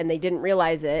be, and they didn't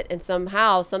realize it, and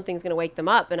somehow something's going to wake them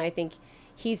up. And I think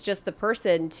he's just the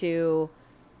person to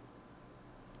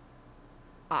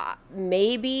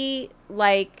maybe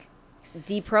like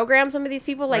deprogram some of these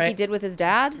people like he did with his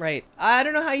dad. Right. I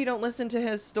don't know how you don't listen to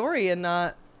his story and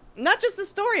not just the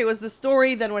story. It was the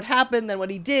story, then what happened, then what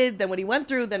he did, then what he went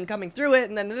through, then coming through it,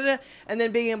 and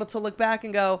then being able to look back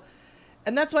and go.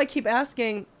 And that's why I keep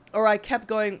asking, or I kept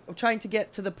going, trying to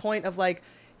get to the point of like,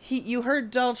 you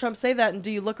heard Donald Trump say that, and do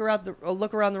you look around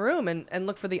the room and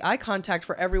look for the eye contact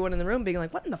for everyone in the room being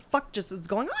like, what in the fuck just is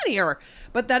going on here?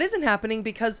 But that isn't happening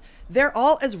because they're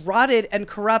all as rotted and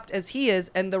corrupt as he is,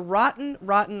 and the rottenness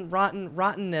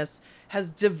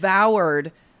has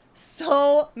devoured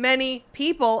so many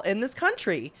people in this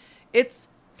country. It's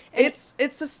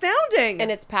astounding.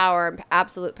 And its power,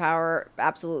 absolute power,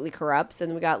 absolutely corrupts.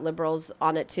 And we got liberals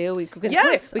on it too. We can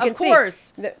of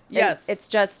course. Yes.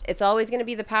 It's always going to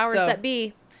be the powers that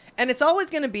be. And it's always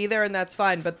going to be there, and that's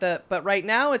fine. But right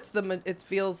now it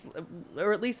feels,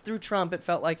 or at least through Trump, it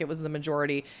felt like it was the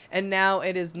majority. And now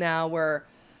it is where,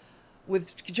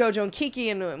 with JoJo and Kiki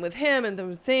and with him and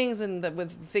the things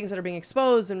with things that are being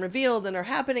exposed and revealed and are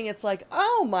happening, it's like,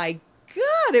 oh my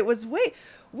God,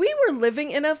 we were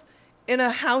living in a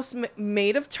house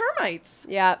made of termites.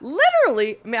 Yeah.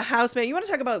 Literally a house made. You want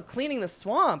to talk about cleaning the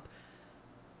swamp?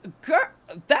 Girl,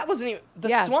 that wasn't even,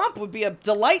 the swamp would be a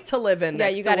delight to live in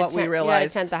next to what we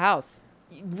realized. You got to tent the house.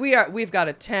 We've got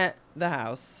to tent the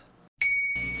house.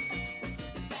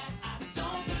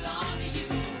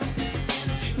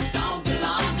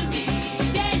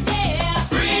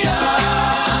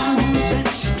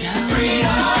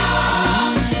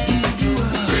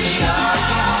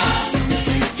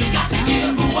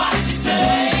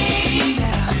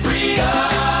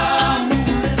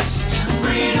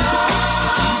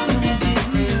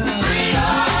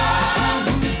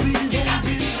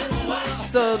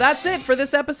 So that's it for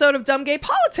this episode of Dumb Gay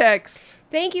Politics.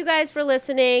 Thank you guys for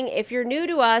listening. If you're new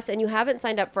to us and you haven't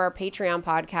signed up for our Patreon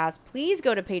podcast, please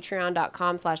go to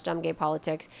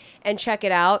patreon.com/dumbgaypolitics and check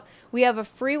it out. We have a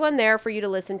free one there for you to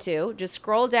listen to. Just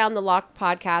scroll down the locked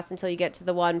podcast until you get to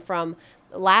the one from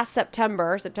last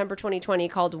September 2020,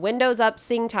 called Windows Up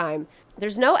Sing Time.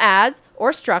 There's no ads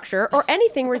or structure or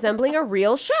anything resembling a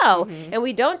real show. And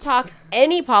we don't talk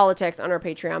any politics on our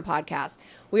Patreon podcast.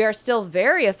 We are still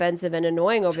very offensive and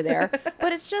annoying over there,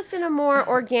 but it's just in a more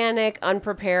organic,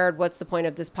 unprepared, what's the point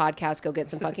of this podcast? Go get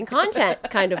some fucking content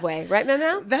kind of way. Right,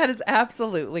 Memo? That is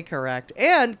absolutely correct.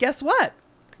 And guess what?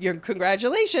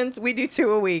 Congratulations. We do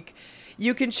 2 a week.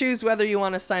 You can choose whether you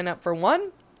want to sign up for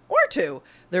 1 or 2.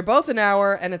 They're both an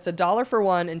hour, and it's $1 for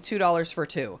 1 and $2 for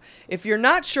 2. If you're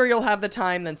not sure you'll have the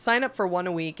time, then sign up for 1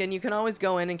 a week, and you can always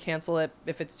go in and cancel it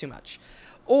if it's too much.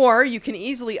 Or you can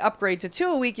easily upgrade to 2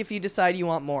 a week if you decide you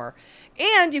want more.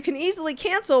 And you can easily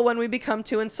cancel when we become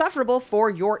too insufferable for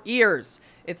your ears.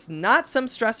 It's not some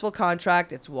stressful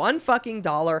contract. It's $1 fucking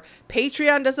dollar.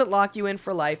 Patreon doesn't lock you in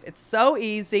for life. It's so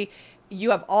easy. You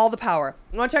have all the power.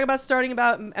 You want to talk about starting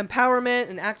about empowerment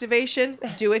and activation?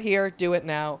 Do it here. Do it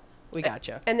now. We got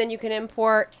you. And then you can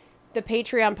import the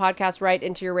Patreon podcast right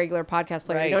into your regular podcast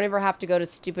player. Right. You don't ever have to go to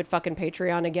stupid fucking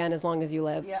Patreon again as long as you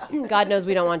live. Yeah. God knows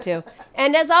we don't want to.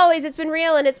 And as always, it's been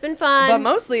real and it's been fun. But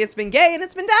mostly it's been gay and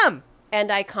it's been dumb. And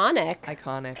iconic.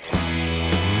 Iconic.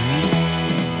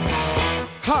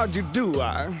 How'd you do,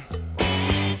 I?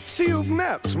 See, you've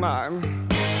met my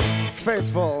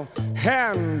faithful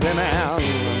hand-in-hand.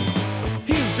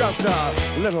 He's just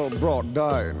a little brought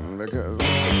down because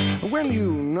when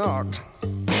you knocked,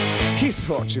 he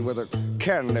thought you were the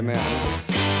candy man.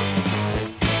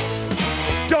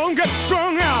 Don't get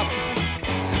strung up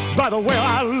by the way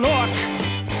I look.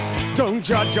 Don't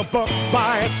judge a book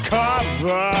by its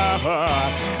cover.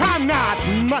 I'm not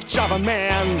much of a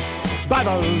man by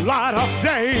the light of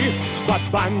day, but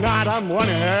by night I'm one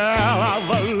hell of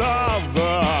a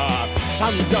lover.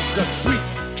 I'm just a sweet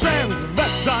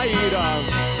transvestite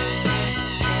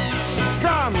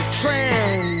from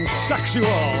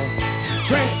transsexual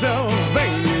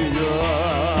Transylvania.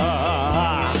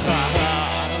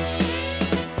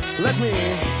 Let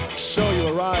me show you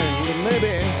a rhyme and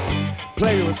maybe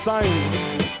play you a sign.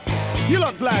 You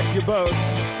look like you're both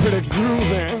pretty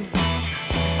groovy.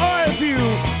 Or if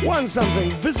you want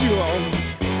something visual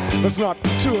that's not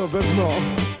too abysmal,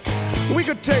 we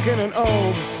could take in an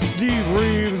old Steve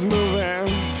Reeves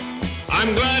movie.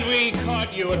 I'm glad we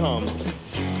caught you at home.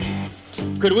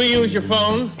 Could we use your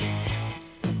phone?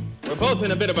 We're both in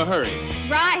a bit of a hurry.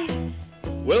 Right.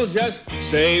 We'll just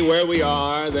say where we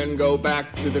are, then go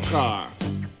back to the car.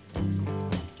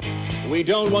 We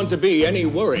don't want to be any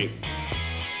worry.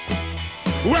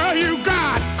 Well, you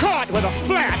got caught with a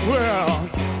flat world.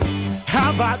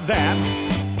 How about that?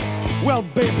 Well,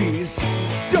 babies,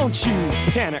 don't you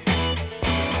panic.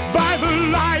 By the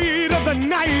light of the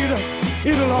night,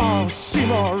 it'll all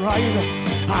seem alright.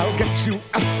 I'll get you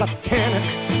a satanic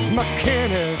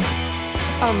mechanic.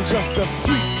 I'm just a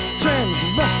sweet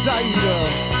transvestite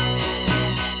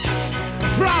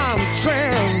from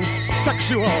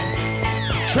transsexual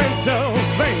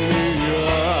Transylvania.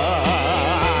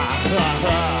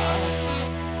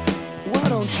 Why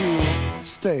don't you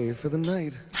stay for the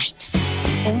night?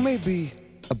 Or maybe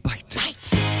a bite.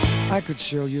 I could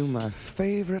show you my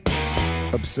favorite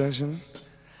obsession.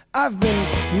 I've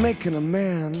been making a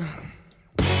man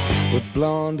with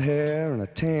blonde hair and a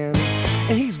tan,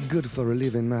 and he's good for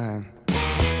relieving my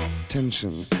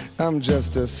tension. I'm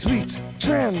just a sweet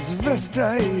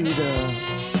transvestite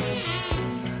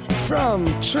from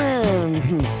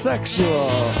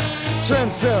transsexual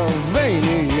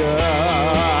Transylvania.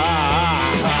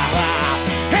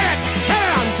 Hey,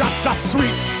 I'm just a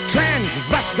sweet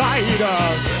transvestite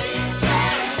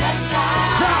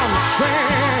from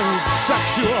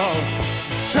transsexual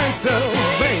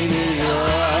Transylvania.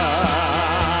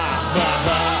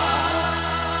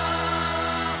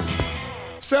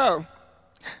 So,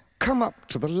 come up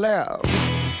to the lab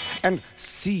and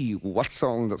see what's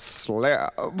on the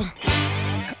slab.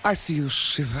 I see you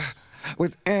shiver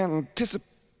with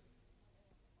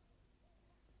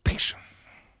anticipation.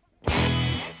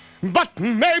 But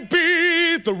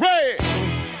maybe the rain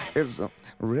is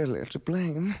really to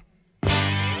blame.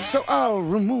 So I'll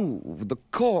remove the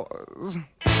cause.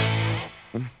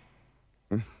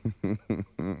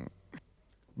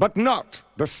 But not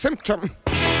the symptom.